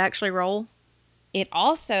 And did it actually roll? It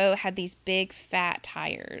also had these big fat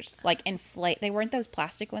tires, like inflate. They weren't those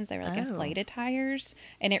plastic ones. They were like inflated tires.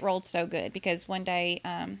 And it rolled so good because one day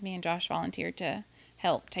me and Josh volunteered to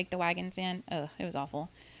help take the wagons in. Ugh, it was awful.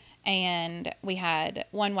 And we had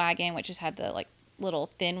one wagon, which just had the like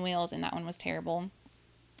little thin wheels, and that one was terrible.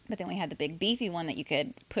 But then we had the big beefy one that you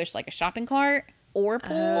could push like a shopping cart or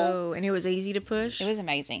pull. Oh, and it was easy to push. It was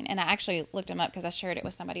amazing. And I actually looked them up because I shared it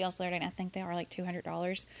with somebody else the other day, and I think they are like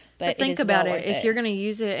 $200. But think about it. If you're going to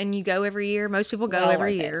use it and you go every year, most people go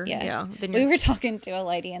every year. Yes. Yeah. Then we were talking to a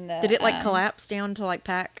lady in the... Did it like collapse down to like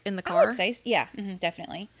pack in the car? I would say, yeah,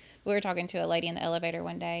 definitely. We were talking to a lady in the elevator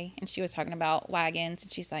one day, and she was talking about wagons,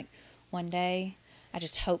 and she's like, one day, I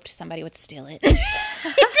just hoped somebody would steal it.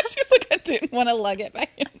 She's like, I didn't want to lug it back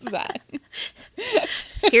inside.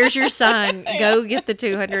 Here's your sign. Go get the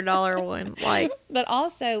 $200 one. Like, but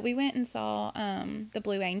also we went and saw the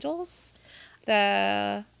Blue Angels.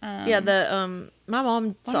 The my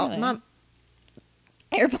mom saw my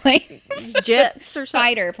airplanes, jets or something.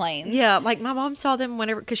 Fighter planes. Yeah, like my mom saw them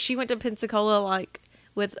whenever because she went to Pensacola like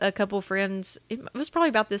with a couple friends. It was probably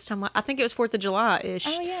about this time. I think it was 4th of July ish.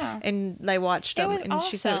 Oh yeah, and they watched them, was and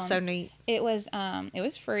awesome. she said it was so neat. It was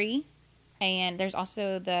free. And there's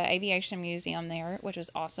also the aviation museum there, which was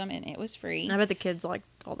awesome, and it was free. I bet the kids liked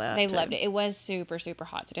all that. They loved it. It was super, super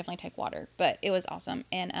hot, so definitely take water. But it was awesome,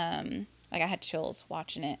 and like I had chills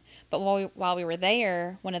watching it. But while we were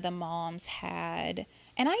there, one of the moms had,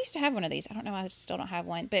 and I used to have one of these. I don't know, I still don't have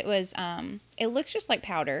one, but it was it looks just like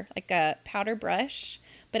powder, like a powder brush.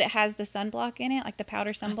 But it has the sunblock in it, like the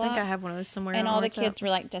powder sunblock. I think I have one of those somewhere. And all the kids were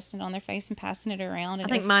like dusting it on their face and passing it around. And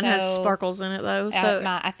I think mine has sparkles in it though. So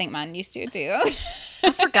I think mine used to too.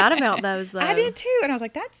 I forgot about those though. I did too, and I was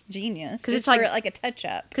like, "That's genius." Because it's like a touch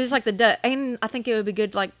up. Because it's like and I think it would be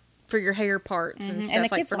good like for your hair parts and stuff. And the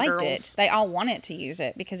like kids for liked girls. it. They all wanted to use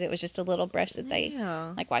it because it was just a little brush that they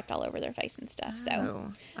Yeah. like wiped all over their face and stuff.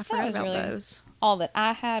 So I forgot about really those. all that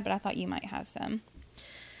I had, but I thought you might have some.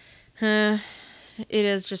 It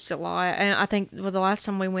is just a lot, and I think the last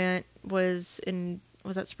time we went was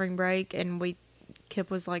at spring break, and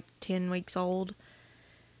Kip was like 10 weeks old,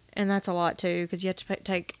 and that's a lot too because you have to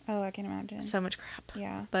take. Oh, I can imagine so much crap.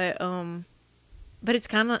 Yeah, but it's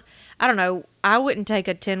kind of I don't know. I wouldn't take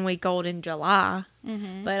a 10-week-old in July,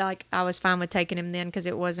 but like I was fine with taking him then because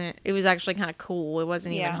it was actually kind of cool. It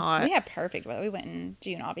wasn't even hot. We had perfect weather. We went in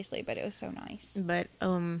June, obviously, but it was so nice. But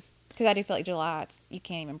because I do feel like July, you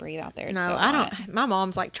can't even breathe out there. It's no, so I hot. don't. My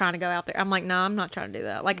mom's like trying to go out there. I'm like, no, I'm not trying to do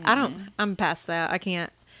that. Like, I don't. I'm past that. I can't.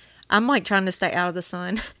 I'm like trying to stay out of the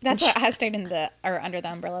sun. That's why I stayed under the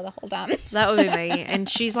umbrella the whole time. That would be me. And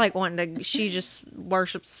she's like wanting to. She just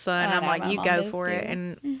worships the sun. I I'm know, like, my you mom go does for too. it,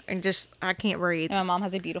 and just I can't breathe. And my mom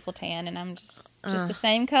has a beautiful tan, and I'm just the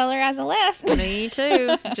same color as I left. Me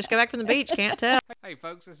too. Just go back from the beach. Can't tell. Hey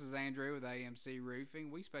folks, this is Andrew with AMC Roofing.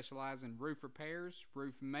 We specialize in roof repairs,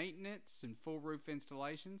 roof maintenance, and full roof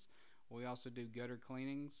installations. We also do gutter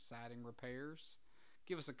cleanings, siding repairs.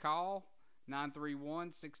 Give us a call,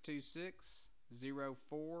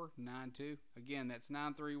 931-626-0492. Again, that's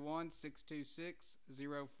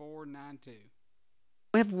 931-626-0492.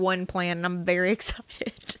 We have one plan, and I'm very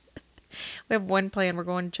excited. We have one plan. We're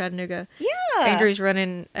going to Chattanooga. Yeah. Andrew's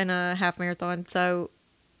running in a half marathon, so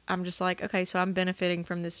I'm just like, okay, so I'm benefiting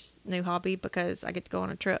from this new hobby because I get to go on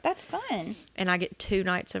a trip. That's fun. And I get 2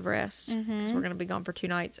 nights of rest because we're going to be gone for 2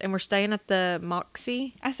 nights. And we're staying at the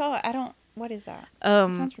Moxie. I saw it. What is that?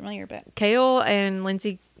 Um, Sounds familiar, but Kale and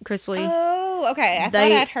Lindsay Chrisley. oh, okay. I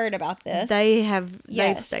thought I'd heard about this.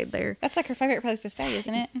 They've stayed there. That's like her favorite place to stay,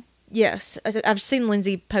 isn't it? Yes, I've seen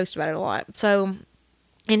Lindsay post about it a lot. So,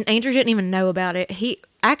 and Andrew didn't even know about it. He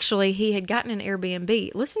had gotten an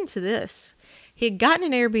Airbnb. Listen to this. He had gotten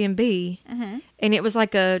an Airbnb, and it was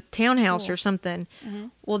like a townhouse or something.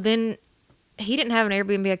 Well, then he didn't have an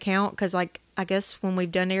Airbnb account because, like, I guess when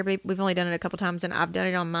we've done Airbnb, we've only done it a couple times, and I've done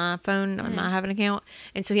it on my phone. I have an account,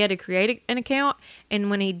 and so he had to create an account. And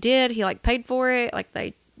when he did, he like paid for it. Like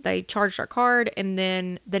they charged our card, and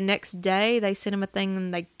then the next day they sent him a thing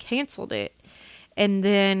and they canceled it. And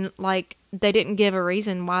then like they didn't give a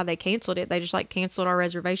reason why they canceled it. They just like canceled our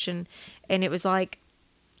reservation, and it was like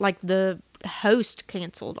the host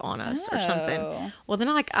canceled on us or something. Well, then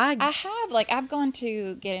I've gone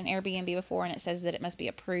to get an Airbnb before, and it says that it must be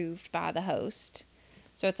approved by the host.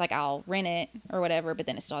 So it's like I'll rent it or whatever, but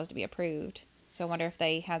then it still has to be approved. So I wonder if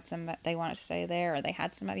they wanted to stay there, or they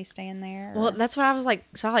had somebody staying there. Well, that's what I was like.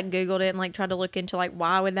 So I like Googled it and like tried to look into like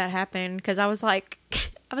why would that happen? Because I was like,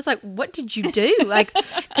 what did you do? Like,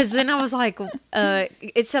 because then I was like,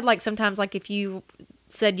 it said like sometimes like if you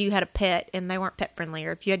said you had a pet and they weren't pet friendly,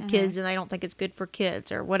 or if you had kids and they don't think it's good for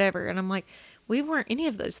kids or whatever. And I'm like, we weren't any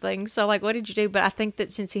of those things. So like, what did you do? But I think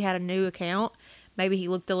that since he had a new account, maybe he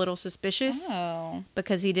looked a little suspicious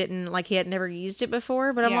because he had never used it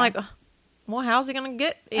before. But I'm like, well, how's he going to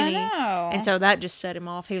get any? I know. And so that just set him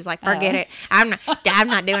off. He was like, forget it. I'm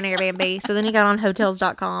not doing Airbnb. So then he got on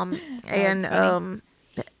hotels.com and,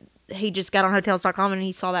 he just got on hotels.com and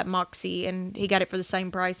he saw that Moxie and he got it for the same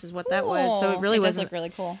price as what that was. So it really wasn't look really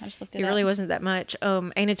cool. I just looked it up. It really wasn't that much.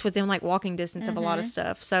 And it's within like walking distance of a lot of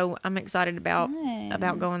stuff. So I'm excited about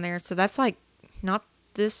going there. So that's like not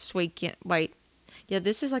this weekend. Wait. Yeah,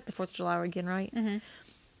 this is like the 4th of July weekend, right? Mm-hmm.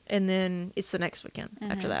 And then it's the next weekend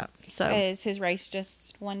after that. So is his race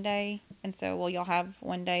just one day? And so will y'all have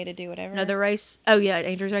one day to do whatever? No, the race. Oh yeah,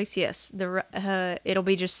 Andrew's race. Yes, it'll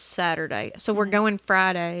be just Saturday. So we're going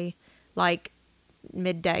Friday, like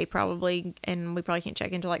midday probably, and we probably can't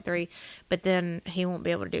check until like 3. But then he won't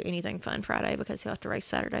be able to do anything fun Friday because he'll have to race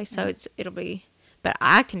Saturday. So it'll be. But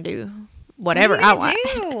I can do whatever I want.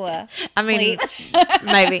 I mean,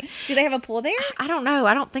 maybe. Do they have a pool there? I don't know.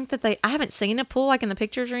 I don't think that I haven't seen a pool like in the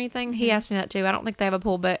pictures or anything. He asked me that too. I don't think they have a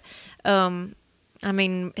pool, but I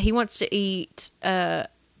mean, he wants to eat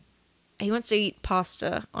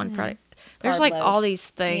pasta on Friday. There's like all these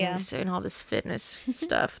things and all this fitness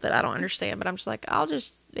stuff that I don't understand, but I'm just like, I'll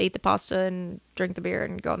just eat the pasta and drink the beer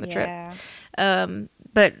and go on the trip.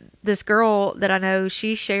 But this girl that I know,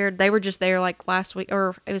 she shared, they were just there like last week,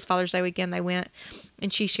 or it was Father's Day weekend they went,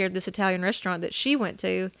 and she shared this Italian restaurant that she went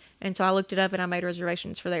to, and so I looked it up and I made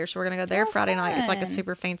reservations for there. So we're going to go there Friday night. It's like a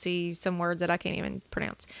super fancy, some word that I can't even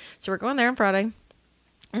pronounce. So we're going there on Friday,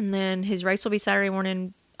 and then his race will be Saturday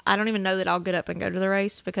morning. I don't even know that I'll get up and go to the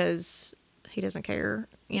race because he doesn't care,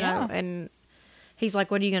 you know, and he's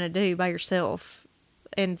like, what are you going to do by yourself?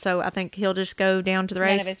 And so I think he'll just go down to the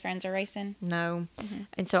race. None of his friends are racing? No.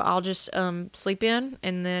 And so I'll just sleep in,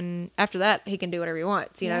 and then after that, he can do whatever he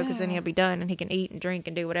wants, you know, because then he'll be done, and he can eat and drink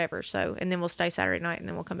and do whatever. So, and then we'll stay Saturday night, and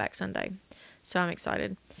then we'll come back Sunday. So I'm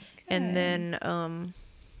excited. Good. And then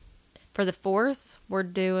for the 4th, we're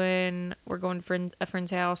going to a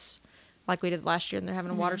friend's house like we did last year, and they're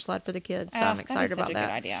having a water slide for the kids. So I'm excited about that.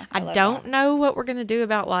 Good idea. I don't know what we're going to do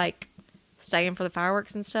about like staying for the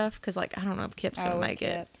fireworks and stuff, because like I don't know if Kip's gonna make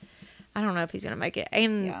it. I don't know if he's gonna make it.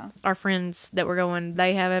 And our friends that we're going,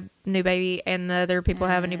 they have a new baby, and the other people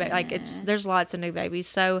have a new baby. Like there's lots of new babies,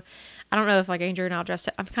 so I don't know if like Andrew and I'll drive.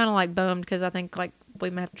 I'm kind of like bummed because I think like we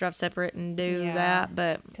may have to drive separate and do that,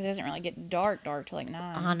 but because it doesn't really get dark till like 9.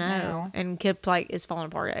 I know, and Kip like is falling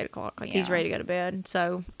apart at 8 o'clock. Like he's ready to go to bed.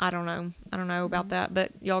 So I don't know about that.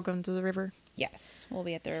 But y'all going to the river? Yes, we'll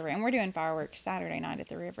be at the river, and we're doing fireworks Saturday night at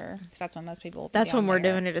the river because that's when most people will be That's when we're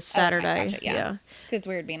there. doing it is Saturday. Okay, gotcha, yeah. It's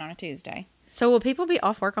weird being on a Tuesday. So will people be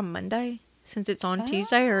off work on Monday since it's on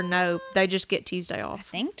Tuesday, or no? They just get Tuesday off.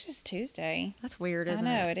 I think just Tuesday. That's weird, isn't it?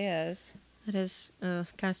 I know it is. It is kind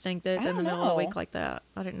of stink that it's in the middle of the week like that.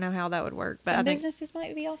 I didn't know how that would work, but some businesses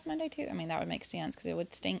might be off Monday too. I mean, that would make sense because it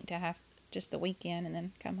would stink to have just the weekend and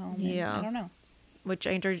then come home. Yeah, I don't know. Which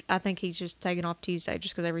Andrew, I think he's just taking off Tuesday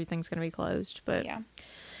just because everything's going to be closed. But yeah.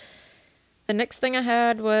 The next thing I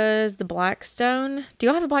had was the blackstone. Do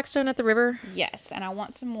y'all have a blackstone at the river? Yes, and I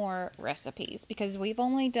want some more recipes because we've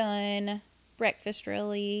only done breakfast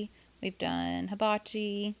really. We've done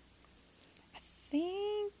hibachi. I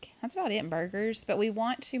think think that's about it in burgers. But we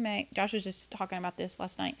want to make, Josh was just talking about this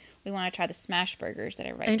last night. We want to try the smash burgers that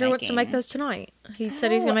everybody's Andrew making. wants to make those tonight. He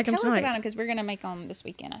said he's going to make them tonight. Tell us about them because we're going to make them this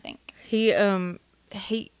weekend, I think.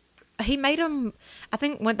 He made them, I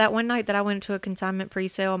think that one night that I went to a consignment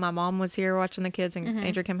pre-sale, my mom was here watching the kids and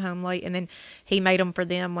Andrew came home late, and then he made them for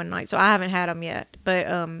them one night. So I haven't had them yet, but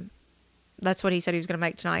that's what he said he was going to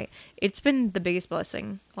make tonight. It's been the biggest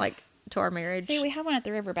blessing, like, to our marriage. See, we have one at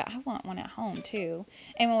the river, but I want one at home too.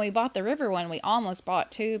 And when we bought the river one, we almost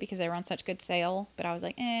bought two because they were on such good sale. But I was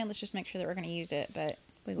like, let's just make sure that we're going to use it. But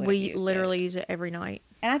we literally use it every night.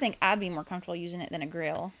 And I think I'd be more comfortable using it than a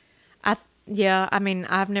grill. Yeah, I mean,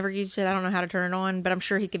 I've never used it. I don't know how to turn it on, but I'm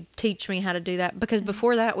sure he could teach me how to do that. Because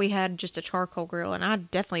before that, we had just a charcoal grill, and I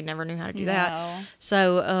definitely never knew how to do that.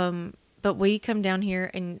 So, but we come down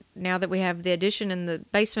here, and now that we have the addition in the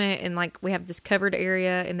basement, and like we have this covered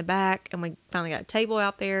area in the back, and we finally got a table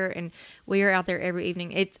out there, and we are out there every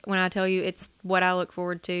evening. It's, when I tell you, it's what I look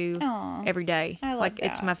forward to every day. I love like that.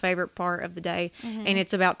 It's my favorite part of the day, and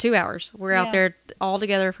it's about 2 hours. We're out there all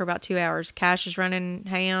together for about 2 hours. Cash is running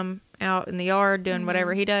ham out in the yard doing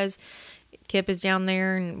whatever he does. Kip is down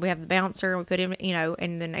there, and we have the bouncer, and we put him,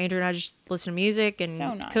 and then Andrew and I just listen to music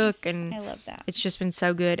and cook, and I love that. It's just been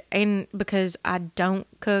so good. And because I don't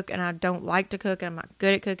cook, and I don't like to cook, and I'm not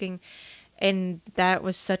good at cooking, and that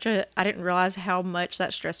was I didn't realize how much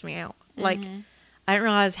that stressed me out. Like, I didn't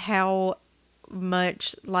realize how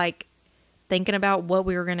much, like, thinking about what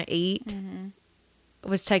we were going to eat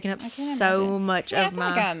was taking up so much of my... I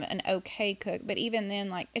feel like I'm an okay cook, but even then,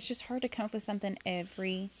 like, it's just hard to come up with something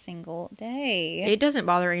every single day. It doesn't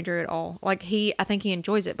bother Andrew at all. Like, I think he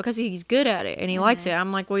enjoys it because he's good at it and he likes it.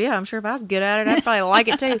 I'm like, well, yeah, I'm sure if I was good at it, I'd probably like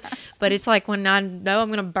it too. But it's like when I know I'm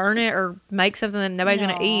going to burn it or make something that nobody's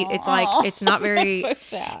going to eat, it's like, it's not very... That's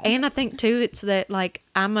so sad. And I think too, it's that, like,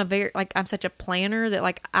 I'm such a planner that,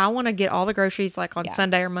 like, I want to get all the groceries, like, on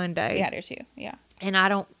Sunday or Monday. Yeah, I do too. Yeah. And I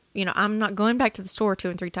don't... I'm not going back to the store 2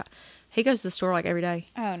 and 3 times. He goes to the store like every day.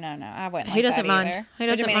 Oh, no. I wouldn't like he doesn't that mind. either. He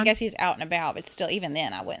doesn't mind. I guess he's out and about, but still, even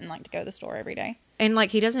then, I wouldn't like to go to the store every day. And, like,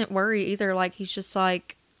 he doesn't worry either. Like, he's just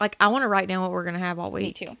like, I want to write down what we're going to have all week.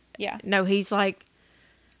 Me too. Yeah. No, he's like,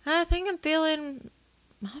 I was thinking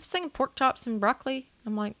pork chops and broccoli.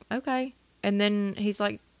 I'm like, okay. And then he's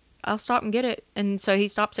like, I'll stop and get it. And so he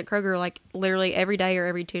stops at Kroger, like, literally every day or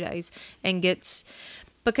every 2 days and gets...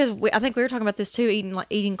 Because I think we were talking about this too,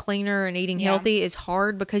 eating cleaner and eating healthy is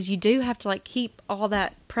hard because you do have to, like, keep all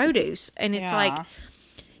that produce. And it's like,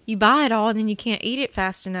 you buy it all and then you can't eat it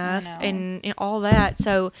fast enough and all that.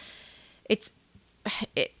 So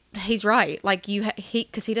he's right. Like,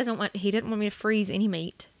 because he didn't want me to freeze any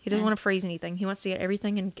meat. He doesn't want to freeze anything. He wants to get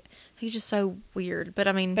everything, and he's just so weird. But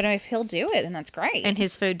I mean, but if he'll do it, then that's great. And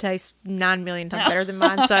his food tastes 9 million times better than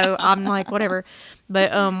mine. So I'm like, whatever.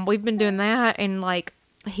 But we've been doing that, and like,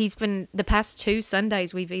 he's been, the past 2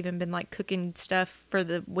 Sundays, we've even been, like, cooking stuff for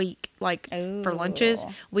the week, like, for lunches.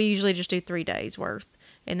 We usually just do 3 days worth.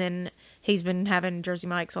 And then he's been having Jersey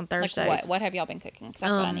Mike's on Thursdays. Like what have y'all been cooking? Because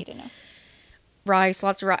that's what I need to know. Rice,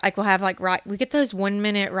 lots of rice. Like, we'll have, like, rice. We get those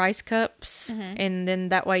 1-minute rice cups, and then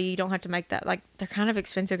that way you don't have to make that. Like, they're kind of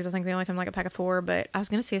expensive because I think they only come like a pack of 4, but I was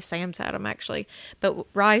going to see if Sam's had them, actually. But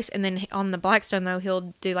rice, and then on the Blackstone, though,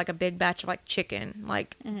 he'll do, like, a big batch of, like, chicken,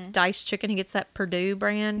 like, diced chicken. He gets that Purdue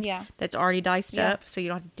brand that's already diced up, so you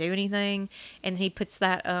don't have to do anything. And he puts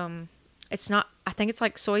that, it's not, I think it's,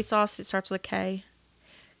 like, soy sauce. It starts with a K.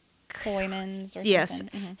 Koymans or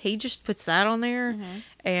something. He just puts that on there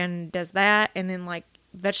and does that, and then, like,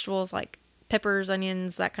 vegetables like peppers,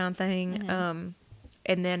 onions, that kind of thing, and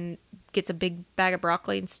then gets a big bag of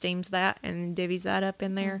broccoli and steams that and divvies that up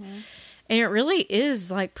in there, and it really is,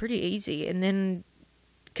 like, pretty easy. And then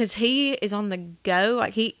because he is on the go,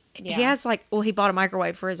 like, he has, like, well, he bought a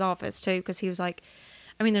microwave for his office too, because he was like,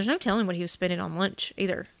 I mean, there's no telling what he was spending on lunch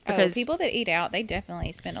either. Because people that eat out, they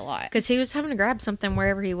definitely spend a lot. Because he was having to grab something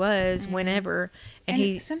wherever he was, whenever.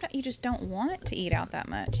 And sometimes you just don't want to eat out that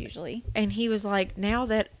much, usually. And he was like, now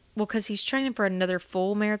that, well, because he's training for another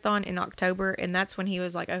full marathon in October, and that's when he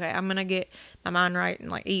was like, okay, I'm going to get my mind right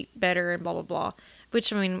and, like, eat better and blah, blah, blah.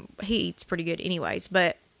 Which, I mean, he eats pretty good anyways.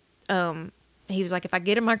 But he was like, if I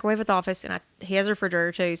get a microwave at the office, and he has a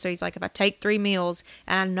refrigerator too, so he's like, if I take 3 meals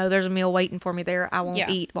and I know there's a meal waiting for me there, I won't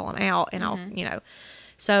eat while I'm out, and I'll,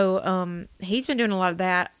 So he's been doing a lot of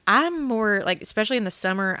that. I'm more like, especially in the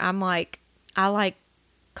summer, I'm like, I like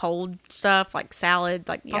cold stuff, like salad,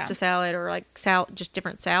 like pasta salad, or like just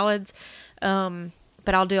different salads.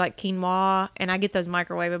 But I'll do, like, quinoa, and I get those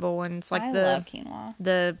microwavable ones, like I love quinoa.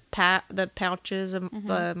 The pouches of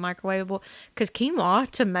the microwavable, because quinoa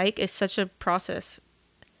to make is such a process.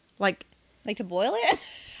 Like to boil it?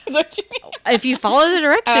 That's what you mean. If you follow the Oh, I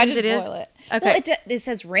directions, just it is. boil it. Okay. Well, it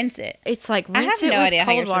says rinse it. It's like I have rinse it no with idea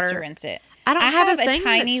how you're cold supposed to water. rinse it. I don't have a thing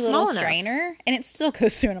tiny that's little small enough. strainer, and it still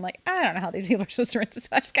goes through. And I'm like, I don't know how these people are supposed to rinse it. So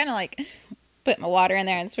I just kind of like put my water in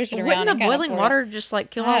there and swish it around. Wouldn't the and kinda boiling pour it. water just like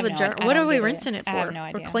kill I all have the no germs? idea. I What don't are we get it. rinsing it for? I have no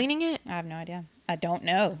idea. We're cleaning it? I have no idea. I don't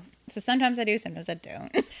know. So sometimes I do, sometimes I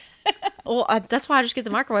don't. Well, that's why I just get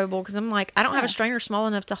the microwavable because I'm like, I don't have a strainer small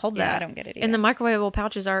enough to hold Yeah, that. I don't get it And the either. microwavable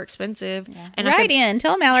pouches are expensive. Yeah. And Write in.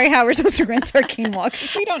 Tell Mallory how we're supposed to rinse our quinoa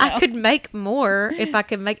because we don't know. I could make more if I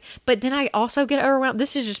could make, but then I also get overwhelmed.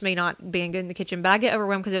 This is just me not being good in the kitchen, but I get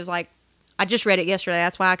overwhelmed because it was like, I just read it yesterday.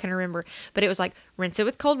 That's why I can remember. But it was like, rinse it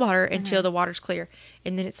with cold water until the water's clear.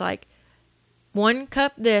 And then it's like, 1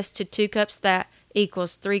 cup this to 2 cups that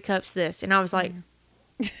equals 3 cups this. And I was like,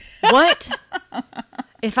 what?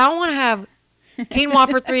 If I want to have quinoa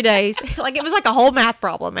for 3 days, like it was like a whole math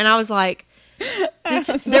problem. And I was like,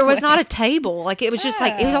 there was not a table. Like it was just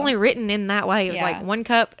like, it was only written in that way. It was like 1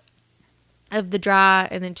 cup of the dry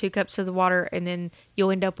and then 2 cups of the water. And then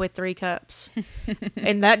you'll end up with 3 cups.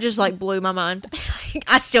 And that just like blew my mind.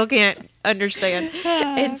 I still can't understand.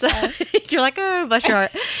 And so you're like, oh, bless your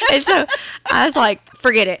heart. And so I was like,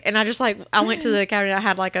 forget it. And I just like, I went to the cabinet. I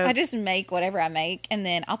had like I just make whatever I make, and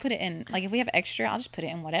then I'll put it in. Like if we have extra, I'll just put it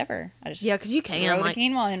in whatever. I just because you can. throw Like, the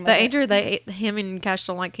quinoa in. With but it. Andrew, him and Cash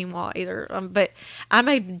don't like quinoa either. But I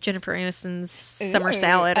made Jennifer Aniston's summer Ooh.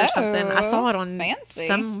 salad or something. I saw Oh, it on fancy.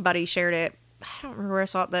 somebody shared it. I don't remember where I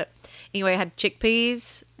saw it, but anyway, I had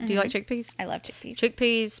chickpeas. Do you like chickpeas? I love chickpeas.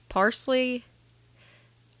 Chickpeas, parsley,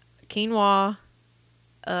 quinoa,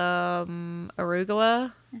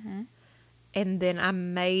 arugula, and then I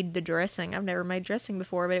made the dressing. I've never made dressing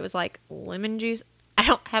before, but it was like lemon juice. I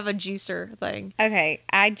don't have a juicer thing. Okay,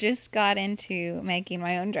 I just got into making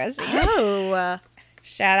my own dressing. Oh,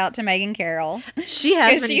 Shout out to Megan Carroll. she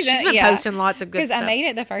has 'Cause been. she's She's a- been yeah. posting lots of good Because stuff. I made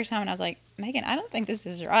it the first time, and I was like, Megan, I don't think this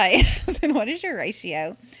is right. I said, what is your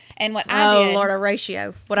ratio? And what I Oh did... Lord, a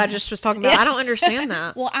ratio. What I just was talking about. Yeah. I don't understand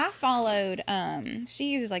that. Well, I followed... she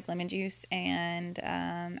uses, like, lemon juice and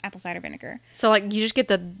apple cider vinegar. So like, you just get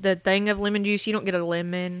the thing of lemon juice. You don't get a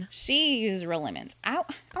lemon. She uses real lemons. I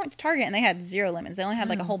went to Target, and they had 0 lemons. They only had,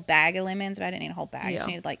 like, a whole bag of lemons, but I didn't need a whole bag. I just Yeah.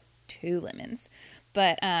 needed, like, 2 lemons.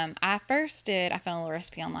 But I found a little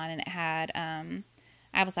recipe online, and it had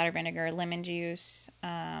apple cider vinegar, lemon juice,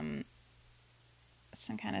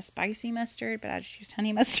 some kind of spicy mustard, but I just used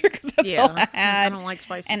honey mustard because that's all I I had. don't like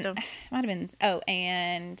spicy And stuff. it might have been,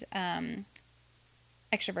 and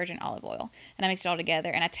extra virgin olive oil. And I mixed it all together,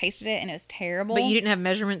 and I tasted it, and it was terrible. But you didn't have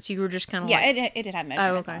measurements. You were just kind of Yeah, like, it did have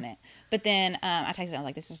measurements okay. on it. But then I tasted it, and I was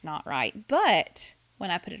like, this is not right. But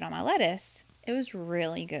when I put it on my lettuce, it was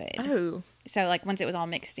really good. oh, So, like, once it was all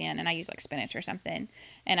mixed in, and I used, like, spinach or something,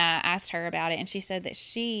 and I asked her about it, and she said that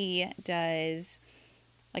she does,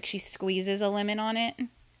 like, she squeezes a lemon on it. I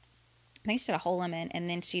think she did a whole lemon, and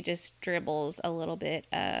then she just dribbles a little bit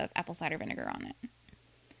of apple cider vinegar on it.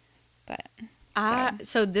 But,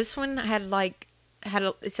 so this one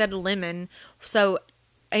it said lemon. So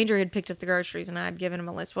Andrew had picked up the groceries and I had given him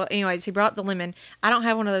a list. Well, anyways, he brought the lemon. I don't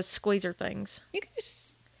have one of those squeezer things. you can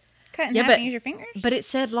just cut in Yeah, half but- and use your fingers. But it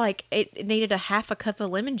said like it needed a half a cup of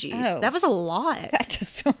lemon juice. Oh. That was a lot. That does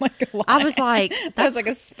sound like a lot. I was like, that was like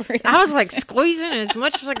a spray. I was like squeezing as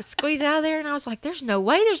much as I could squeeze out of there, and I was like, "There's no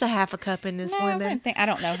way there's a half a cup in this No, lemon." I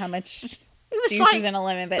don't know how much It was juice like is in a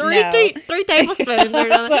lemon, but three, no. three tablespoons. Or So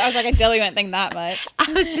something. I was like, I definitely wouldn't think that much.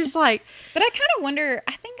 I was just like, But I kind of wonder,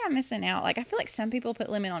 I think I'm missing out. Like, I feel like some people put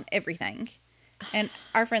lemon on everything. And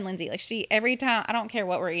our friend Lindsay, like, she, every time, I don't care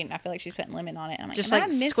what we're eating, I feel like she's putting lemon on it. And I'm like, Just am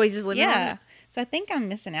like I squeezes lemon on Yeah. it? So I think I'm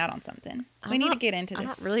missing out on something. We I'm need to not- get into this. I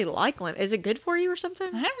don't really like lemon. Is it good for you or something?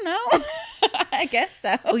 I don't know. I guess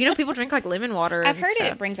so. Well, you know, people drink like lemon water. I've and heard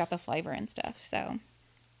stuff. it brings out the flavor and stuff. So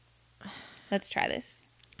let's try this.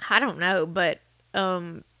 I don't know, but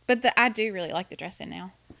But I do really like the dressing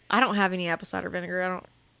now. I don't have any apple cider vinegar. I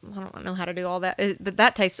don't know how to do all that. But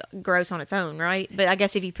that tastes gross on its own, right? But I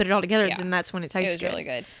guess if you put it all together, Yeah. then that's when it It tastes was good. really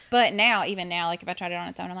good. But now, even now, like if I tried it on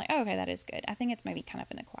its own, I'm like, oh, okay, that is good. I think it's maybe kind of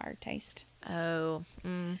an acquired taste. Oh,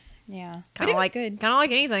 Yeah. But kind it of was like good. kind of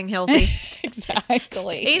like anything healthy.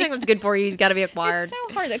 Exactly. Anything that's good for you has got to be acquired. It's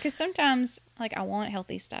so hard though, because sometimes like I want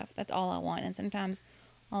healthy stuff. That's all I want, and sometimes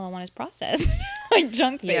all I want is processed, like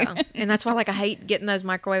junk food. Yeah, and that's why like I hate getting those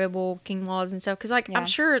microwavable quinoas and stuff because like Yeah. I'm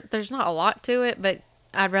sure there's not a lot to it, but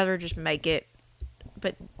I'd rather just make it.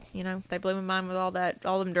 But you know they blew my mind with all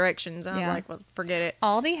them directions. And I was Yeah. like, well, forget it.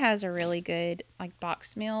 Aldi has a really good like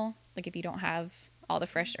box meal. Like if you don't have all the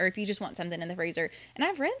fresh, or if you just want something in the freezer. And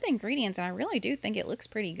I've read the ingredients, and I really do think it looks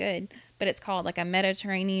pretty good. But it's called like a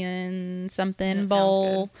Mediterranean something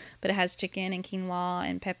bowl. But it has chicken and quinoa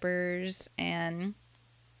and peppers and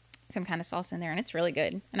some kind of sauce in there, and it's really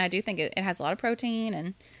good. And I do think it has a lot of protein,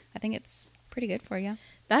 and I think it's pretty good for you.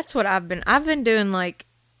 That's what I've been doing, like,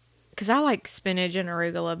 because I like spinach and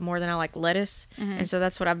arugula more than I like lettuce, and so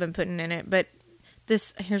that's what I've been putting in it. But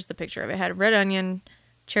here's the picture of it. It had red onion,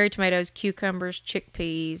 cherry tomatoes, cucumbers,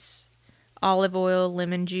 chickpeas, olive oil,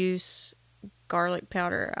 lemon juice, garlic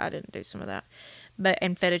powder. I didn't do some of that.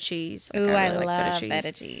 And feta cheese. Ooh, I really love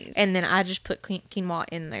feta cheese. And then I just put quinoa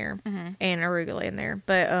in there and arugula in there.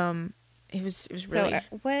 But it was really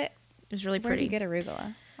it was really Where do pretty. you get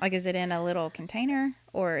arugula? Like, is it in a little container,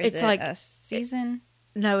 or is it like a season?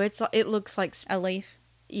 No, it looks like a leaf.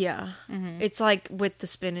 Yeah, it's like with the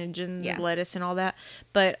spinach and the lettuce and all that.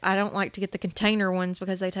 But I don't like to get the container ones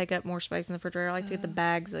because they take up more space in the refrigerator. I like to get the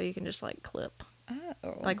bags so you can just like clip.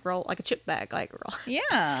 Oh. Like roll, like a chip bag, like roll.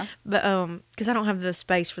 Yeah. But because I don't have the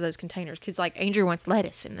space for those containers, because like Andrew wants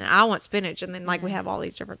lettuce and I want spinach, and then like we have all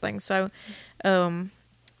these different things. So, yeah,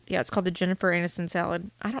 it's called the Jennifer Aniston salad.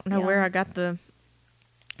 I don't know where I don't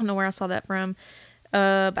know where I saw that from.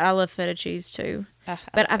 But I love feta cheese too.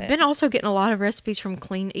 But I've been also getting a lot of recipes from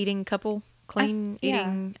Clean Eating Couple. Clean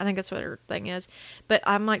Eating, I think that's what her thing is. But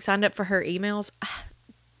I'm like signed up for her emails.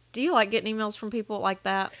 Do you like getting emails from people like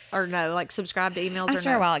that, or no? Like subscribe to emails?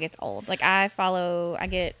 After a while, it gets old. Like I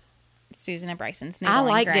get Susan and Bryson's. I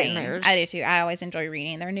like getting theirs. I do too. I always enjoy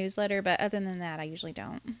reading their newsletter, but other than that, I usually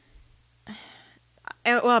don't.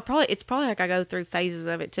 Well, it's probably like I go through phases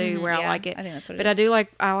of it too, where I like it. I think that's what it but is.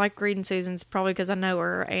 I like reading Susan's probably because I know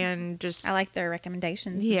her, and just I like their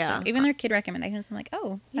recommendations. Yeah, and even their kid recommendations. I'm like,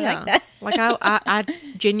 oh, I like that. Like I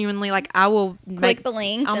genuinely like I will click the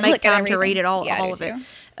links. I'll make time to read it all I of it.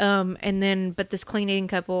 And then but this Clean Eating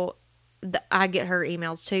Couple, I get her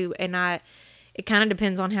emails too, and it kind of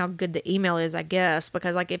depends on how good the email is, I guess,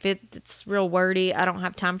 because like if it's real wordy, I don't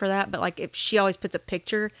have time for that. But like if she always puts a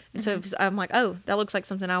picture, and so if I'm like, oh, that looks like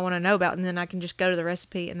something I want to know about, and then I can just go to the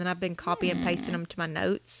recipe, and then I've been copy and pasting them to my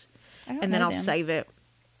notes, and then I'll save it.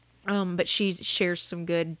 But she shares some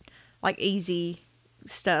good, like easy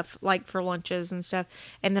stuff, like for lunches and stuff.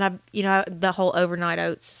 And then the whole overnight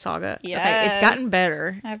oats saga. Yeah, okay, it's gotten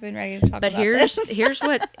better. I've been ready to talk but about this. here's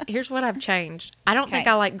what I've changed. I don't think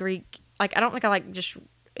I like Greek. Like, I don't think I like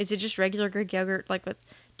is it just regular Greek yogurt, like with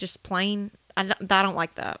just plain? I don't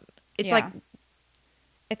like that. It's like,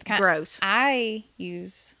 it's kind gross. I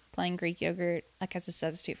use plain Greek yogurt like as a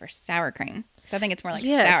substitute for sour cream. So I think it's more like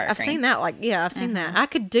yes, sour cream. I've seen that. Like, yeah, I've seen that. I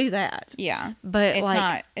could do that. Yeah. But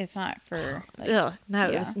it's not for like, ugh, no,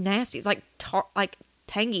 it was nasty. It's like like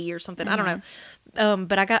tangy or something. I don't know.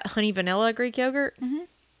 But I got honey vanilla Greek yogurt.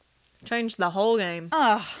 Changed the whole game.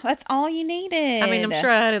 Oh, that's all you needed. I mean, I'm sure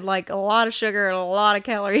I added like a lot of sugar and a lot of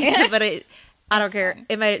calories, but I don't care.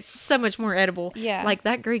 It made it so much more edible. Yeah. Like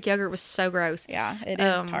that Greek yogurt was so gross. Yeah, it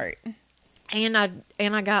is tart. And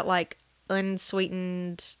I got like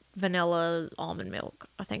unsweetened vanilla almond milk,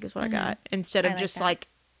 I think is what I got, instead of just like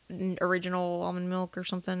original almond milk or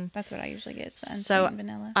something. That's what I usually get. So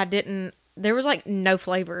vanilla. There was like no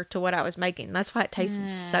flavor to what I was making. That's why it tasted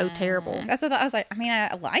so terrible. That's what I was like. I mean,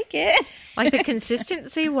 I like it. Like the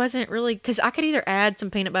consistency wasn't really, because I could either add some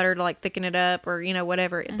peanut butter to like thicken it up or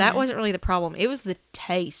whatever. That wasn't really the problem. It was the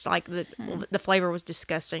taste. Like the flavor was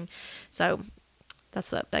disgusting. So that's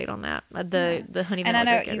the update on that. The honey vanilla. And I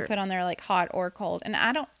know yogurt. you put on there like hot or cold. And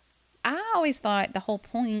I always thought the whole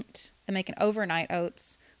point of making overnight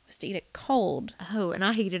oats was to eat it cold. Oh, and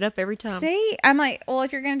I heat it up every time. See? I'm like, well,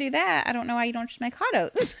 if you're going to do that, I don't know why you don't just make hot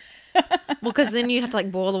oats. Well, because then you'd have to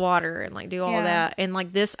like boil the water and like do all that. And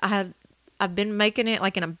like this, I've been making it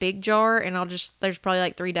like in a big jar, and there's probably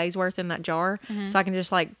like 3 days worth in that jar. So I can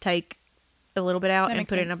just like take a little bit out and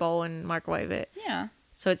put it in a bowl and microwave it. Yeah.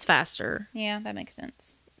 So it's faster. Yeah, that makes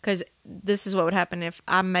sense. Because this is what would happen if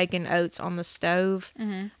I'm making oats on the stove.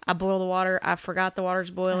 I boil the water. I forgot the water's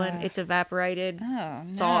boiling. It's evaporated. Oh,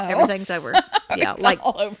 It's no. everything's over. Yeah, It's like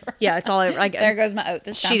all over. Yeah, it's all over. Like There goes my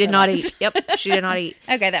oat. She did not eat. Yep, she did not eat.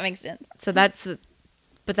 Okay, that makes sense. So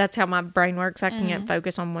but that's how my brain works. I can't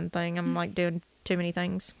focus on one thing. I'm like doing too many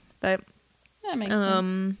things. But that makes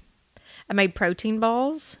sense. I made protein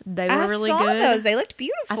balls. They were really I saw good. those. They looked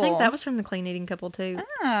beautiful. I think that was from the Clean Eating Couple too.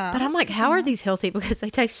 Ah, But I'm like, how are these healthy? Because they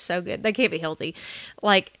taste so good. They can't be healthy.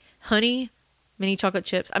 Like honey, mini chocolate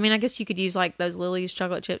chips. I mean, I guess you could use like those Lily's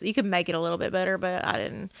chocolate chips. You could make it a little bit better, but I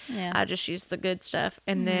didn't. Yeah. I just used the good stuff.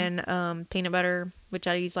 And then peanut butter, which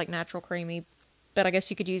I use like natural creamy But I guess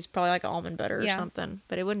you could use probably like almond butter or Yeah. something.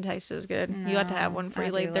 But it wouldn't taste as good. You have to have one I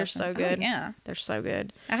freely. do They're love so them. good. Oh, yeah. They're so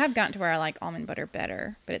good. I have gotten to where I like almond butter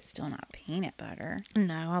better, but it's still not peanut butter.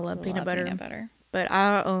 No, I love peanut butter. Peanut butter. But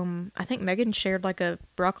I think Megan shared like a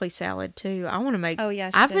broccoli salad too. I want to make. Oh, yeah,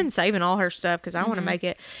 she I've did. been saving all her stuff because I want to make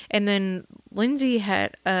it. And then Lindsay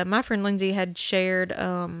had, my friend Lindsay had shared,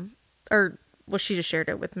 she just shared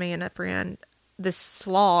it with me and a friend, this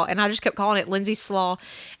slaw, and I just kept calling it Lindsay's slaw,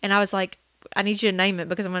 and I was like, I need you to name it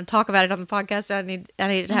because I'm going to talk about it on the podcast. I need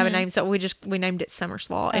it to have a name, so we named it Summer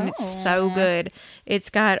Slaw, and it's so good. It's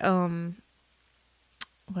got I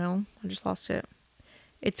just lost it.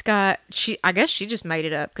 It's got I guess she just made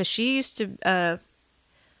it up because she used to what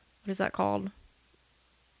is that called?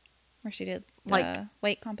 Where she did Like,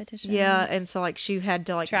 weight competition. Yeah, and so like she had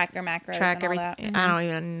to like track her macros, track and all everything. that. I don't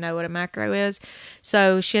even know what a macro is,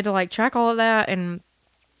 so she had to like track all of that, and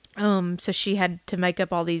so she had to make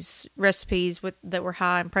up all these recipes that were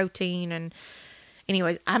high in protein. And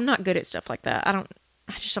anyways, I'm not good at stuff like that.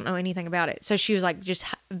 I just don't know anything about it. So she was like, just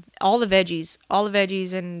all the veggies,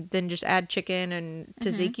 and then just add chicken and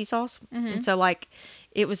tzatziki sauce. And so like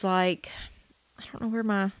it was like, I don't know where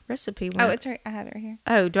my recipe went. Oh, it's right. I have it right here.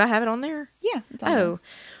 Oh, do I have it on there? Yeah. It's on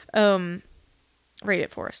there. Read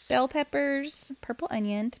it for us. Bell peppers, purple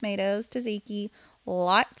onion, tomatoes, tzatziki,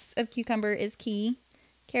 lots of cucumber is key,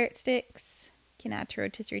 carrot sticks, can add to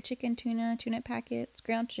rotisserie chicken, tuna packets,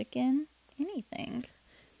 ground chicken, anything.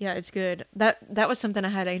 Yeah, it's good. That was something I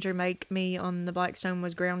had Andrew make me on the Blackstone,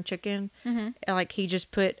 was ground chicken. Like he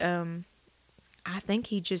just put, I think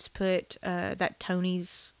he just put that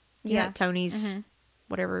Tony's,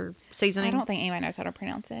 whatever seasoning. I don't think anybody knows how to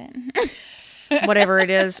pronounce it. Whatever it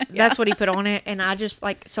is, that's what he put on it. And I just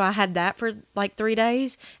so I had that for like 3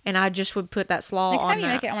 days, and I just would put that slaw Next on time you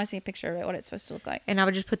that. make it, I want to see a picture of it, what it's supposed to look like. And I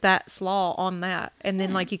would just put that slaw on that, and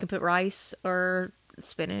then like you can put rice or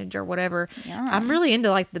spinach or whatever. Yum. I'm really into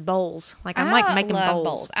like the bowls. Like I'm like making love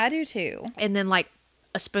bowls. I do too. And then like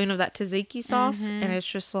a spoon of that tzatziki sauce, and it's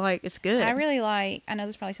just like, it's good. I really like, I know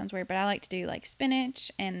this probably sounds weird, but I like to do like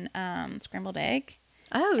spinach and scrambled egg.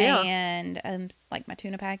 Oh yeah. And like my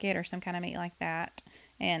tuna packet or some kind of meat like that.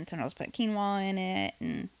 And sometimes put quinoa in it,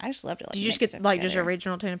 and I just love to like. You just mix get it like together. just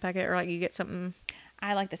original tuna packet, or like you get something.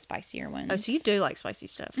 I like the spicier ones. Oh, so you do like spicy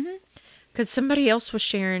stuff? Because somebody else was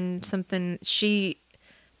sharing something.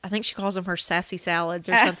 I think she calls them her sassy salads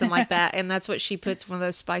or something like that, and that's what she puts, one of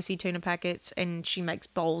those spicy tuna packets, and she makes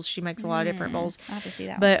bowls. She makes a lot of different bowls. I'll have to see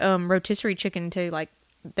that. But rotisserie chicken too, like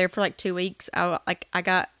there for like 2 weeks. I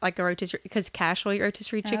got like a rotisserie, because Cash will eat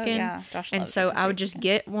rotisserie chicken. Oh, yeah. Josh and loves so I rotisserie would just chicken.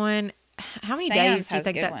 get one. How many Sam's days do you has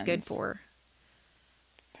think good that's good ones. for?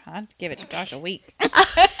 I'd give it to Josh a week.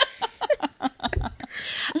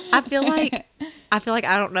 I feel like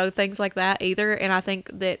I don't know things like that either, and I think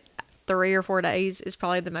that 3 or 4 days is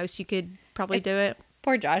probably the most you could probably do it.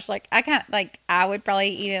 Poor Josh. Like I can't. Like I would probably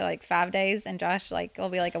eat it like 5 days, and Josh like will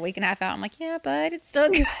be like a week and a half out. I'm like, yeah, bud, it's still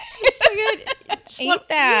good. It's so good. Eat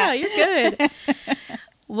that. Yeah, you're good.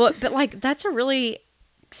 Well, but like that's a really,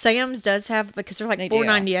 Sam's does have, because they're like They do.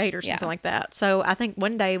 $4.98 or something Yeah. like that. So I think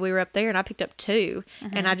one day we were up there and I picked up 2,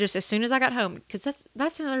 and I just, as soon as I got home, because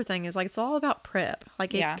that's another thing, is like it's all about prep.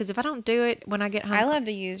 Like Yeah. because if I don't do it when I get home, I love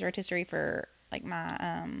to use rotisserie for like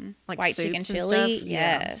my like white soups chicken and chili. stuff.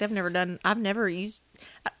 Yeah. Yes. See, I've never used.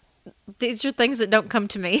 These are things that don't come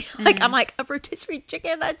to me. Like I'm like, a rotisserie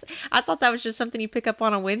chicken. I thought that was just something you pick up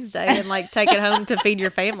on a Wednesday and like take it home to feed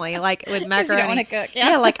your family, like with 'Cause macaroni. you don't want to cook.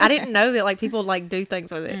 Yeah, like I didn't know that like people like do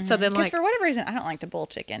things with it. So then Because like, for whatever reason, I don't like to boil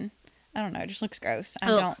chicken. I don't know. It just looks gross.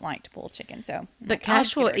 I Ugh. don't like to boil chicken. So, but like, I'll Cash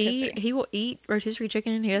just get will a rotisserie. eat. He will eat rotisserie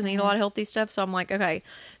chicken. He doesn't eat a lot of healthy stuff. So I'm like, okay.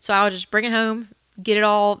 So I'll just bring it home, take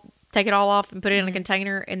it all off, and put it in a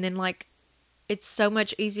container, and then like, it's so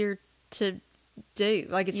much easier to do.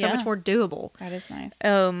 Like it's so Yeah. much more doable. That is nice.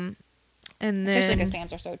 And then Especially because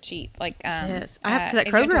Sam's are so cheap. Like, Yes. I have- that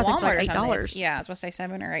if you went Kroger, to I think, is like Walmart or something, $8. it's- Yeah, I was supposed to say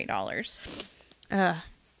 $7 or $8.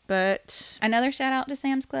 But Another shout out to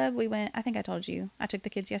Sam's Club. We went, I think I told you, I took the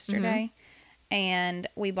kids yesterday and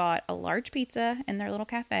we bought a large pizza in their little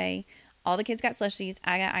cafe. All the kids got slushies.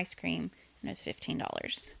 I got ice cream, and it was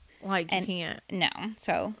 $15. like And- you can't. No.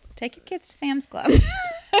 So take your kids to Sam's Club.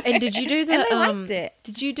 And did you do the? And they liked it.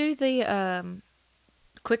 Did you do the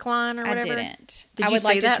quick line or whatever? I didn't. Did I you would see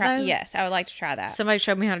like that, to try. though? Yes, I would like to try that. Somebody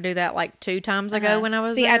showed me how to do that like 2 times ago when I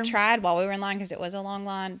was See, there. I tried while we were in line because it was a long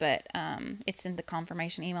line, but it's in the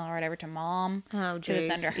confirmation email or whatever to Mom. Oh, because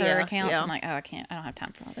it's geez. under her Yeah, account. yeah. So I'm like, oh, I don't have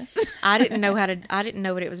time for all this. I didn't know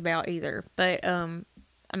what it was about either, but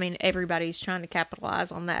I mean, everybody's trying to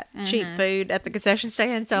capitalize on that cheap food at the concession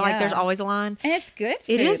stand. So, like, there's always a line. And it's good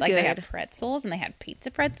food. It is like, good. They had pretzels, and they had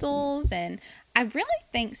pizza pretzels, and I really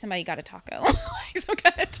think somebody got a taco. Like, some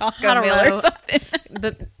kind of taco meal or something.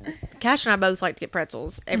 But Cash and I both like to get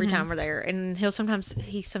pretzels every time we're there. And he sometimes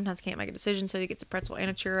can't make a decision, so he gets a pretzel and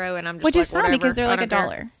a churro, and I'm just Which like, is fine, whatever. because they're like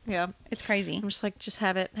 $1. Yeah. It's crazy. I'm just like, just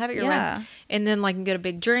have it your way. And then, like, get a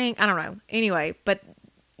big drink. I don't know. Anyway, but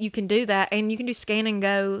you can do that, and you can do scan and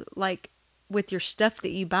go, like, with your stuff that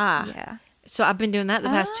you buy. Yeah. So I've been doing that the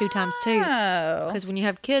past 2 times too. Oh. Because when you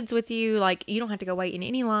have kids with you, like, you don't have to go wait in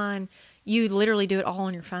any line. You literally do it all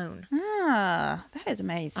on your phone. Ah, that is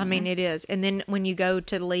amazing. I mean, it is. And then when you go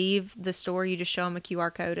to leave the store, you just show them a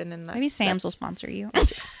QR code, and then maybe Sam's will sponsor you.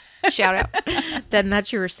 Shout out. Then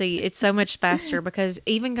that's your receipt. It's so much faster, because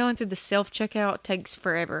even going through the self checkout takes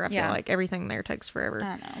forever. I feel like everything there takes forever.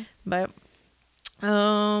 I know. But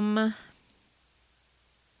I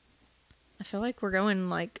feel like we're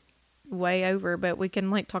going, like, way over, but we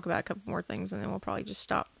can, like, talk about a couple more things, and then we'll probably just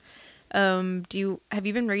stop. Have you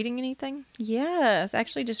been reading anything? Yes, I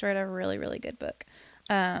actually just read a really, really good book.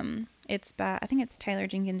 It's by, I think it's Taylor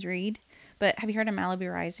Jenkins Reid, but have you heard of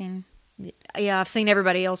Malibu Rising? Yeah, I've seen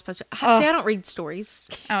everybody else post it. See, I don't read stories.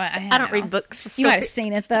 Oh, I don't read books. You might have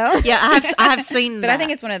seen it though. Yeah, I have seen. But I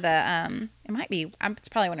think it's one of the. It might be. It's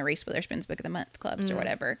probably one of Reese Witherspoon's Book of the Month clubs or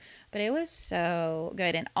whatever. But it was so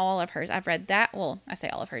good, and all of hers. I've read that. Well, I say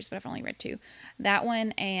all of hers, but I've only read 2. That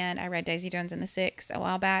one, and I read Daisy Jones and the Six a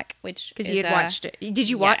while back, which because you had watched it. Did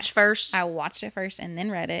you watch first? I watched it first and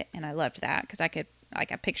then read it, and I loved that because I could.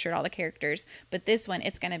 Like, I pictured all the characters. But this one,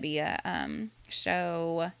 it's going to be a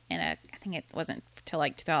show I think it wasn't till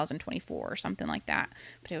like 2024 or something like that.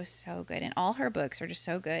 But it was so good. And all her books are just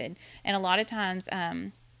so good. And a lot of times,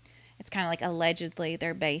 it's kind of like allegedly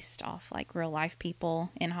they're based off like real life people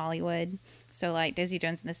in Hollywood. So like Daisy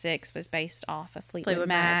Jones and the Six was based off of Fleetwood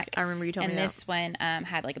Mac. I remember you told me that. And this one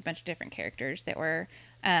had like a bunch of different characters that were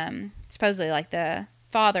supposedly like the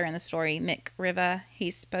father in the story, Mick Riva.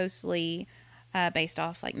 He's supposedly based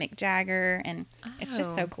off like Mick Jagger, and it's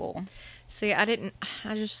just so cool. See, I think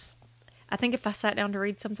if I sat down to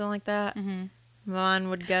read something like that, mine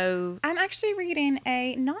would go. I'm actually reading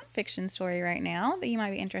a nonfiction story right now that you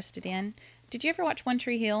might be interested in. Did you ever watch One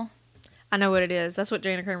Tree Hill? I know what it is. That's what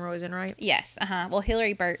Jana Kramer was in, right? Yes. Well,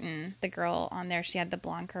 Hillary Burton, the girl on there, she had the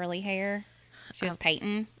blonde curly hair. She was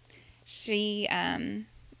Peyton. She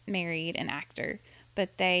married an actor,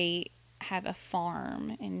 but they have a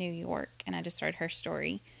farm in New York, and I just started her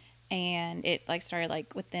story, and it like started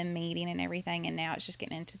like with them meeting and everything, and now it's just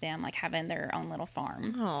getting into them like having their own little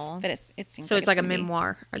farm. Oh, but it seems so it's like a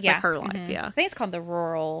memoir. It's like her life. Yeah, I think it's called The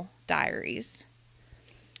Rural Diaries.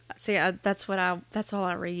 See, that's all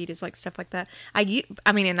I read is like stuff like that.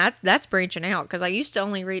 And that's branching out because I used to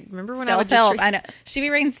only read. Remember when self-help? I know she'd be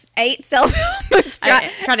reading 8 self-help books.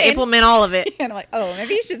 Try to implement all of it. And I'm like, oh,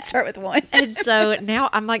 maybe you should start with one. And so now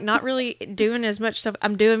I'm like not really doing as much stuff.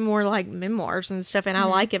 I'm doing more like memoirs and stuff, and I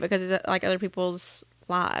like it because it's like other people's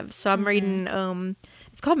lives. So I'm reading.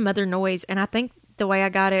 It's called Mother Noise, and I think the way I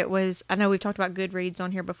got it was, I know we've talked about Goodreads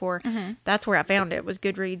on here before. That's where I found it, was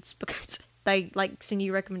Goodreads, because they like send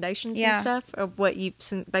you recommendations and stuff of what you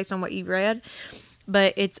based on what you read.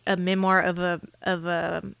 But it's a memoir of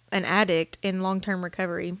an addict in long-term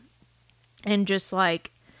recovery, and just like,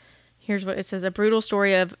 here's what it says: a brutal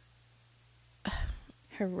story of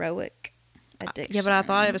heroic addiction. Yeah, but I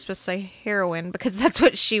thought it was supposed to say heroin because that's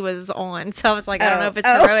what she was on. So I was like, I don't know if it's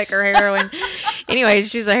heroic or heroin. Anyway,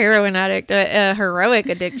 she's a heroin addict, a heroic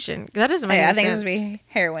addiction. That doesn't make any sense. I think it's supposed to be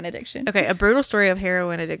heroin addiction. Okay, a brutal story of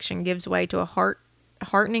heroin addiction gives way to a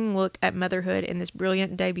heartening look at motherhood in this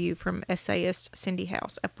brilliant debut from essayist Cindy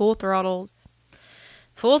House. A full-throated.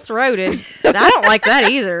 I don't like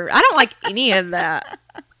that either. I don't like any of that.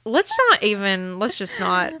 Let's just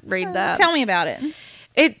not read that. Tell me about it.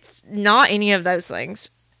 It's not any of those things.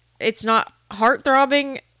 It's not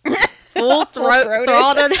heart-throbbing, full-throated.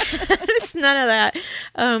 It's none of that.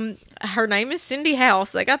 Her name is Cindy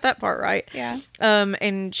House. They got that part right. Yeah.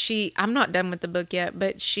 And I'm not done with the book yet,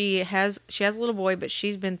 but she has a little boy, but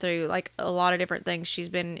she's been through like a lot of different things. She's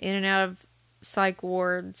been in and out of psych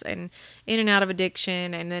wards and in and out of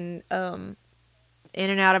addiction, and then in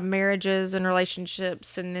and out of marriages and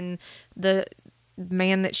relationships, and then the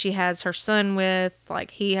man that she has her son with,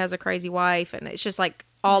 like, he has a crazy wife, and it's just like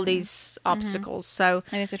all these obstacles. So,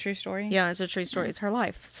 and it's a true story. Yeah, it's a true story. It's her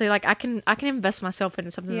life. So like I can invest myself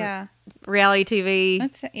into something. Yeah. Reality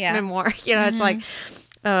TV. Memoir. It's like,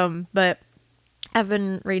 but I've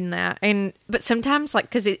been reading that, but sometimes like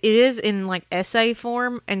because it is in like essay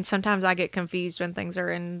form, and sometimes I get confused when things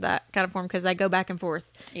are in that kind of form because they go back and forth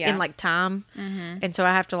in like time, and so I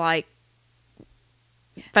have to like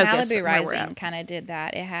focus. Malibu Rising kind of did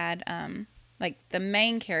that. It had like the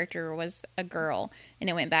main character was a girl, and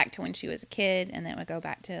it went back to when she was a kid, and then it would go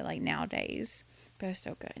back to like nowadays. But it was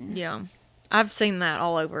so good. Yeah, I've seen that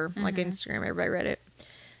all over like Instagram. Everybody read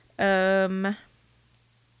it.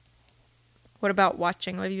 What about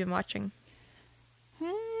watching? What have you been watching? We're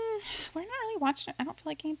not really watching. I don't feel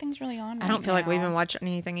like anything's really on. I don't feel like we've been watching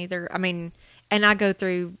anything either. I mean, and I go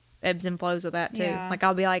through ebbs and flows of that too. Yeah. Like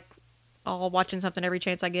I'll be like, all watching something every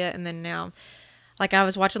chance I get, and then now, like I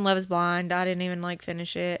was watching Love Is Blind. I didn't even like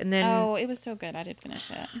finish it, and then it was so good. I did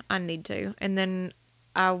finish it. I need to, and then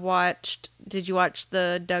I watched. Did you watch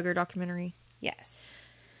the Duggar documentary? Yes.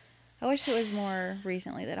 I wish it was more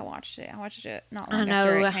recently that I watched it. I watched it not long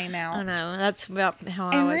after it came out. I know. That's about how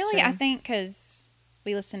I and was. Really, too. I think because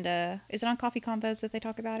we listened to... Is it on Coffee Convos that they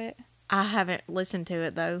talk about it? I haven't listened to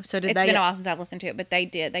it, though. So did It's they... been a while since I've listened to it, but they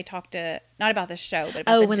did. They talked to... Not about the show, but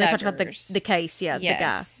about the when they talked about Duggars. the case, yeah,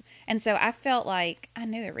 Yes. the guy. And so I felt like I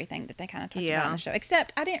knew everything that they kind of talked about on the show.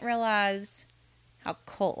 Except I didn't realize how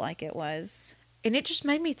cult-like it was. And it just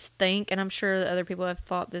made me think, and I'm sure that other people have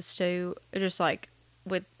thought this too, just like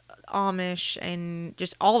with Amish and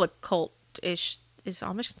just all the cult-ish. Is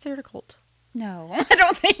Amish considered a cult? No, I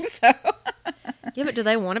don't think so. Yeah, but do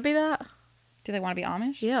they want to be that? Do they want to be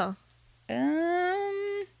Amish? Yeah.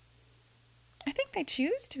 I think they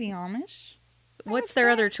choose to be Amish. What's their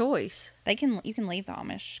other choice? You can leave the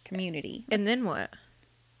Amish community. And then what?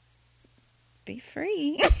 Be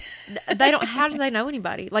free. They don't. How do they know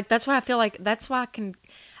anybody? Like that's what I feel like. That's why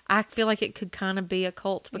I feel like it could kind of be a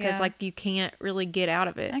cult because like you can't really get out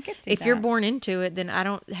of it. I could see if that. you're born into it, then I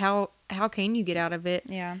don't. How can you get out of it?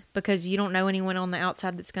 Yeah. Because you don't know anyone on the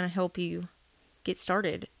outside that's going to help you get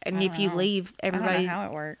started. And if you leave, everybody. I don't know how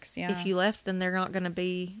it works. Yeah. If you left, then they're not going to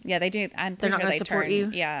be. Yeah, they do. They're not going to support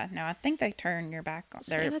you. Yeah. No, I think they turn your back.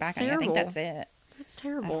 Their back on you. I terrible. think that's it. That's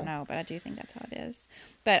terrible. I don't know, but I do think that's how it is.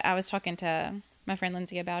 But I was talking to my friend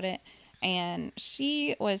Lindsay about it, and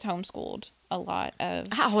she was homeschooled a lot of...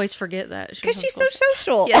 I always forget that. Because she's so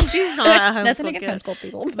social. Yeah, she's not a homeschool Nothing against kid. homeschool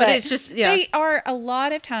people. But it's just, yeah. They are, a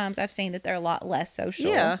lot of times I've seen that they're a lot less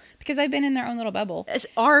social. Yeah. Because they've been in their own little bubble. It's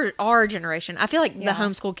our generation. I feel like the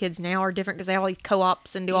homeschool kids now are different because they have all these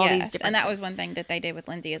co-ops and do all these different and that things. was one thing that they did with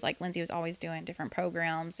Lindsay is like Lindsay was always doing different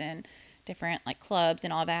programs and different like clubs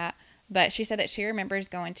and all that. But she said that she remembers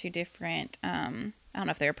going to different, I don't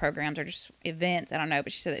know if they were programs or just events. I don't know.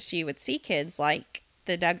 But she said that she would see kids like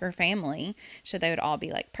the Duggar family. So they would all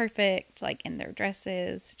be like perfect, like in their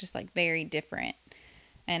dresses, just like very different.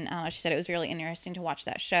 And I don't know, she said it was really interesting to watch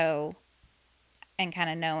that show and kind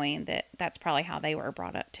of knowing that that's probably how they were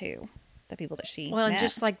brought up too. The people that she met. And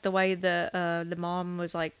just like the way the mom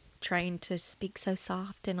was like trained to speak so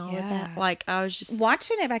soft and all of that. Like I was just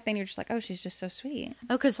watching it back then. You're just like, oh, she's just so sweet.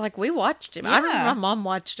 Oh, because like we watched it. Yeah. I remember my mom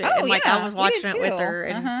watched it. Oh, and like yeah, I was we watching did it with too. her.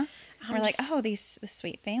 And we're like, oh, this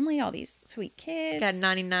sweet family, all these sweet kids. Got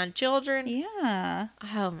 99 children. Yeah.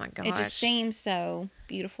 Oh my gosh. It just seems so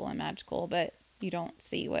beautiful and magical, but you don't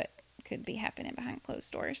see what could be happening behind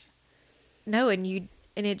closed doors. No, and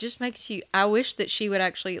it just makes you, I wish that she would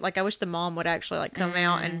actually, like, I wish the mom would actually, like, come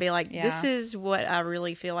out and be like, this is what I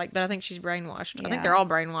really feel like. But I think she's brainwashed. I think they're all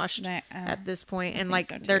brainwashed at this point. And,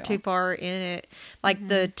 like, they're too far in it. Like,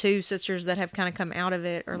 the two sisters that have kind of come out of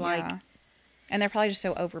it are, like... And they're probably just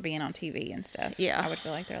so over being on TV and stuff. Yeah. I would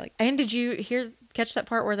feel like they're, like... And did you catch that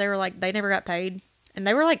part where they were, like, they never got paid? And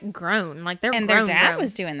they were, like, grown. Like, they're grown. And their dad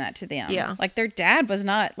was doing that to them. Yeah. Like, their dad was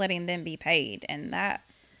not letting them be paid. And that...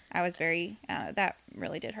 I was very, that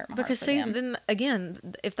really did hurt my heart. Because, then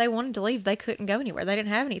again, if they wanted to leave, they couldn't go anywhere. They didn't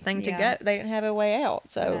have anything to go. They didn't have a way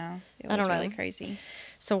out. So, it was I don't really know. crazy.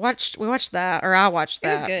 So, we watched that, or I watched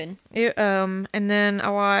that. It was good. And then I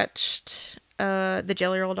watched the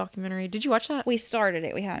Jelly Roll documentary. Did you watch that? We started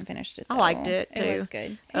it. We haven't finished it, though. I liked it, too. It was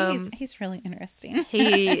good. He's really interesting.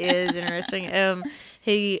 He is interesting.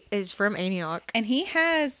 He is from Antioch. And he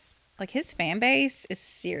has, like, his fan base is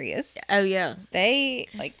serious. Oh, yeah. They,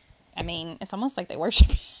 like... I mean, it's almost like they worship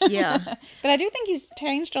him. Yeah. But I do think he's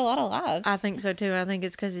changed a lot of lives. I think so, too. I think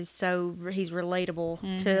it's because he's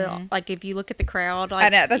relatable to, like, if you look at the crowd. Like, I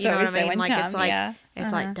know, that's you know what I mean? Like, time, it's like, yeah.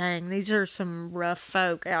 it's like, dang, these are some rough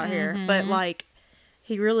folk out here. But, like,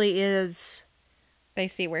 he really is. They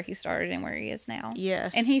see where he started and where he is now.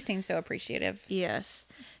 Yes. And he seems so appreciative. Yes.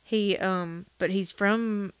 But he's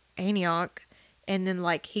from Antioch. And then,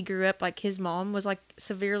 like, he grew up, like, his mom was, like,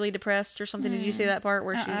 severely depressed or something. Did you see that part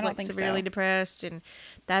where she was, like, severely depressed? And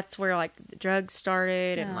that's where, like, the drugs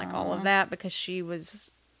started and, like, all of that because she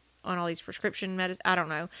was on all these prescription medicine. I don't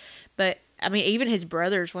know. But, I mean, even his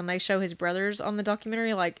brothers, when they show his brothers on the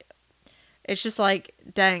documentary, like, it's just like,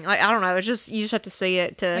 dang, like, I don't know. It's just, you just have to see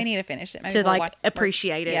it to. We need to finish it. Maybe to, like,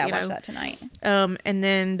 appreciate it. Yeah, you watch know? that tonight. And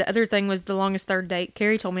then the other thing was The Longest Third Date.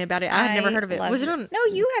 Kerri told me about it. I had never heard of it. Was it on? No,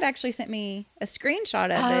 you had actually sent me a screenshot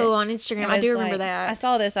of it. Oh, on Instagram. I do remember that. I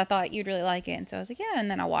saw this. I thought you'd really like it. And so I was like, yeah. And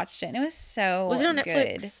then I watched it. And it was so Was it on good.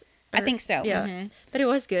 Netflix? I think so. Yeah. Mm-hmm. But it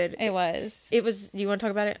was good. It was. It was. Do you want to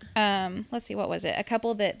talk about it? Let's see. What was it? A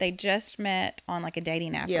couple that they just met on like a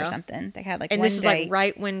dating app or something. They had like and one this is date. like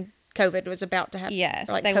right when COVID was about to happen. Yes.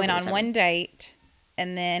 Like they COVID went on one date.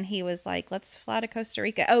 And then he was like, let's fly to Costa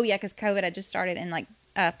Rica. Oh, yeah, because COVID had just started and like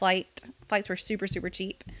flights were super, super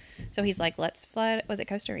cheap. So he's like, let's fly. Was it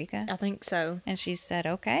Costa Rica? I think so. And she said,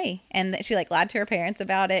 okay. And she like lied to her parents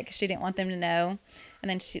about it because she didn't want them to know. And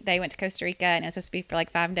then they went to Costa Rica and it was supposed to be for like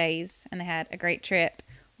 5 days and they had a great trip.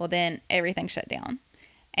 Well, then everything shut down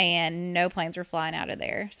and no planes were flying out of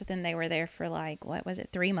there. So then they were there for like, what was it?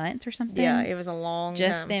 3 months or something? Yeah, it was a long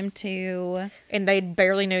Just time. them two. And they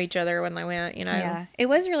barely knew each other when they went, you know. Yeah. It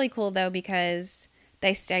was really cool though because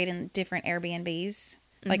they stayed in different Airbnbs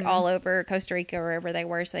like all over Costa Rica or wherever they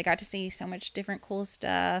were. So they got to see so much different cool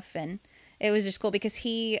stuff. And it was just cool because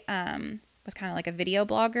he was kind of like a video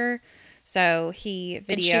blogger. So he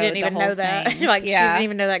videoed and she didn't even know that. Like, she didn't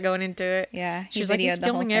even know that going into it. Yeah. She was like, he's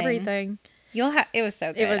filming everything. It was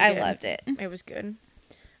so good. I loved it. It was good.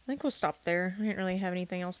 I think we'll stop there. I didn't really have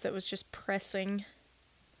anything else that was just pressing.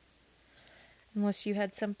 Unless you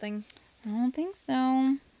had something. I don't think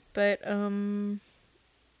so. But, I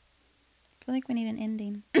feel like we need an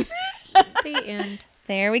ending. the end.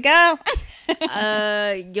 There we go.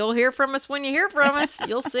 You'll hear from us when you hear from us.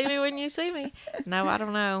 You'll see me when you see me. No, I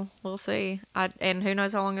don't know. We'll see. And who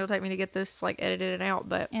knows how long it'll take me to get this like edited and out.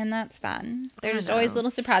 But and that's fine. There's always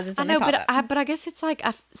little surprises. When I know, they pop up. but I guess it's like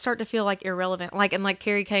I start to feel like irrelevant. Like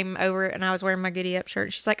Kerri came over and I was wearing my Giddy Up shirt.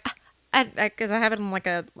 And she's like, because I have it on like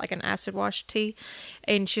an acid wash tee,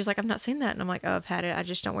 and she was like, I've not seen that, and I'm like, oh, I've had it. I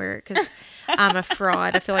just don't wear it because I'm a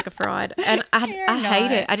fraud. I feel like a fraud, and I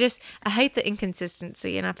hate it. I hate the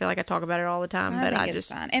inconsistency, and I feel like I talk about it all the time. But I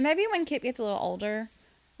just fine. And maybe when Kip gets a little older,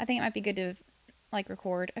 I think it might be good to like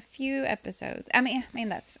record a few episodes. I mean I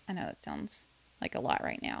know that sounds like a lot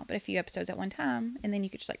right now, but a few episodes at one time, and then you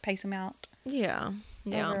could just like pace them out. Yeah.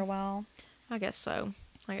 Over a while. I guess so.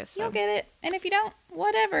 You'll get it, and if you don't,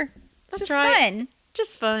 whatever. That's just right. fun.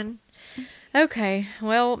 Just fun. Okay.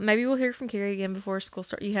 Well, maybe we'll hear from Kerri again before school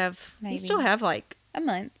starts. You still have like a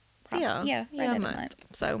month. Probably. Yeah, a month.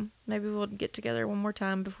 So maybe we'll get together one more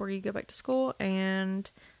time before you go back to school.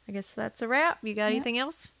 And I guess that's a wrap. You got anything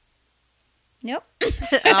else? Nope.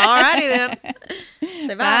 Alrighty then. Say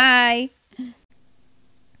bye. Bye.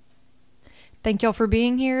 Thank y'all for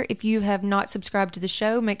being here. If you have not subscribed to the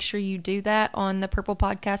show, make sure you do that on the Purple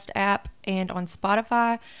Podcast app and on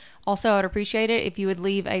Spotify. Also, I'd appreciate it if you would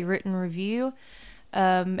leave a written review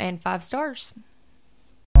and 5 stars.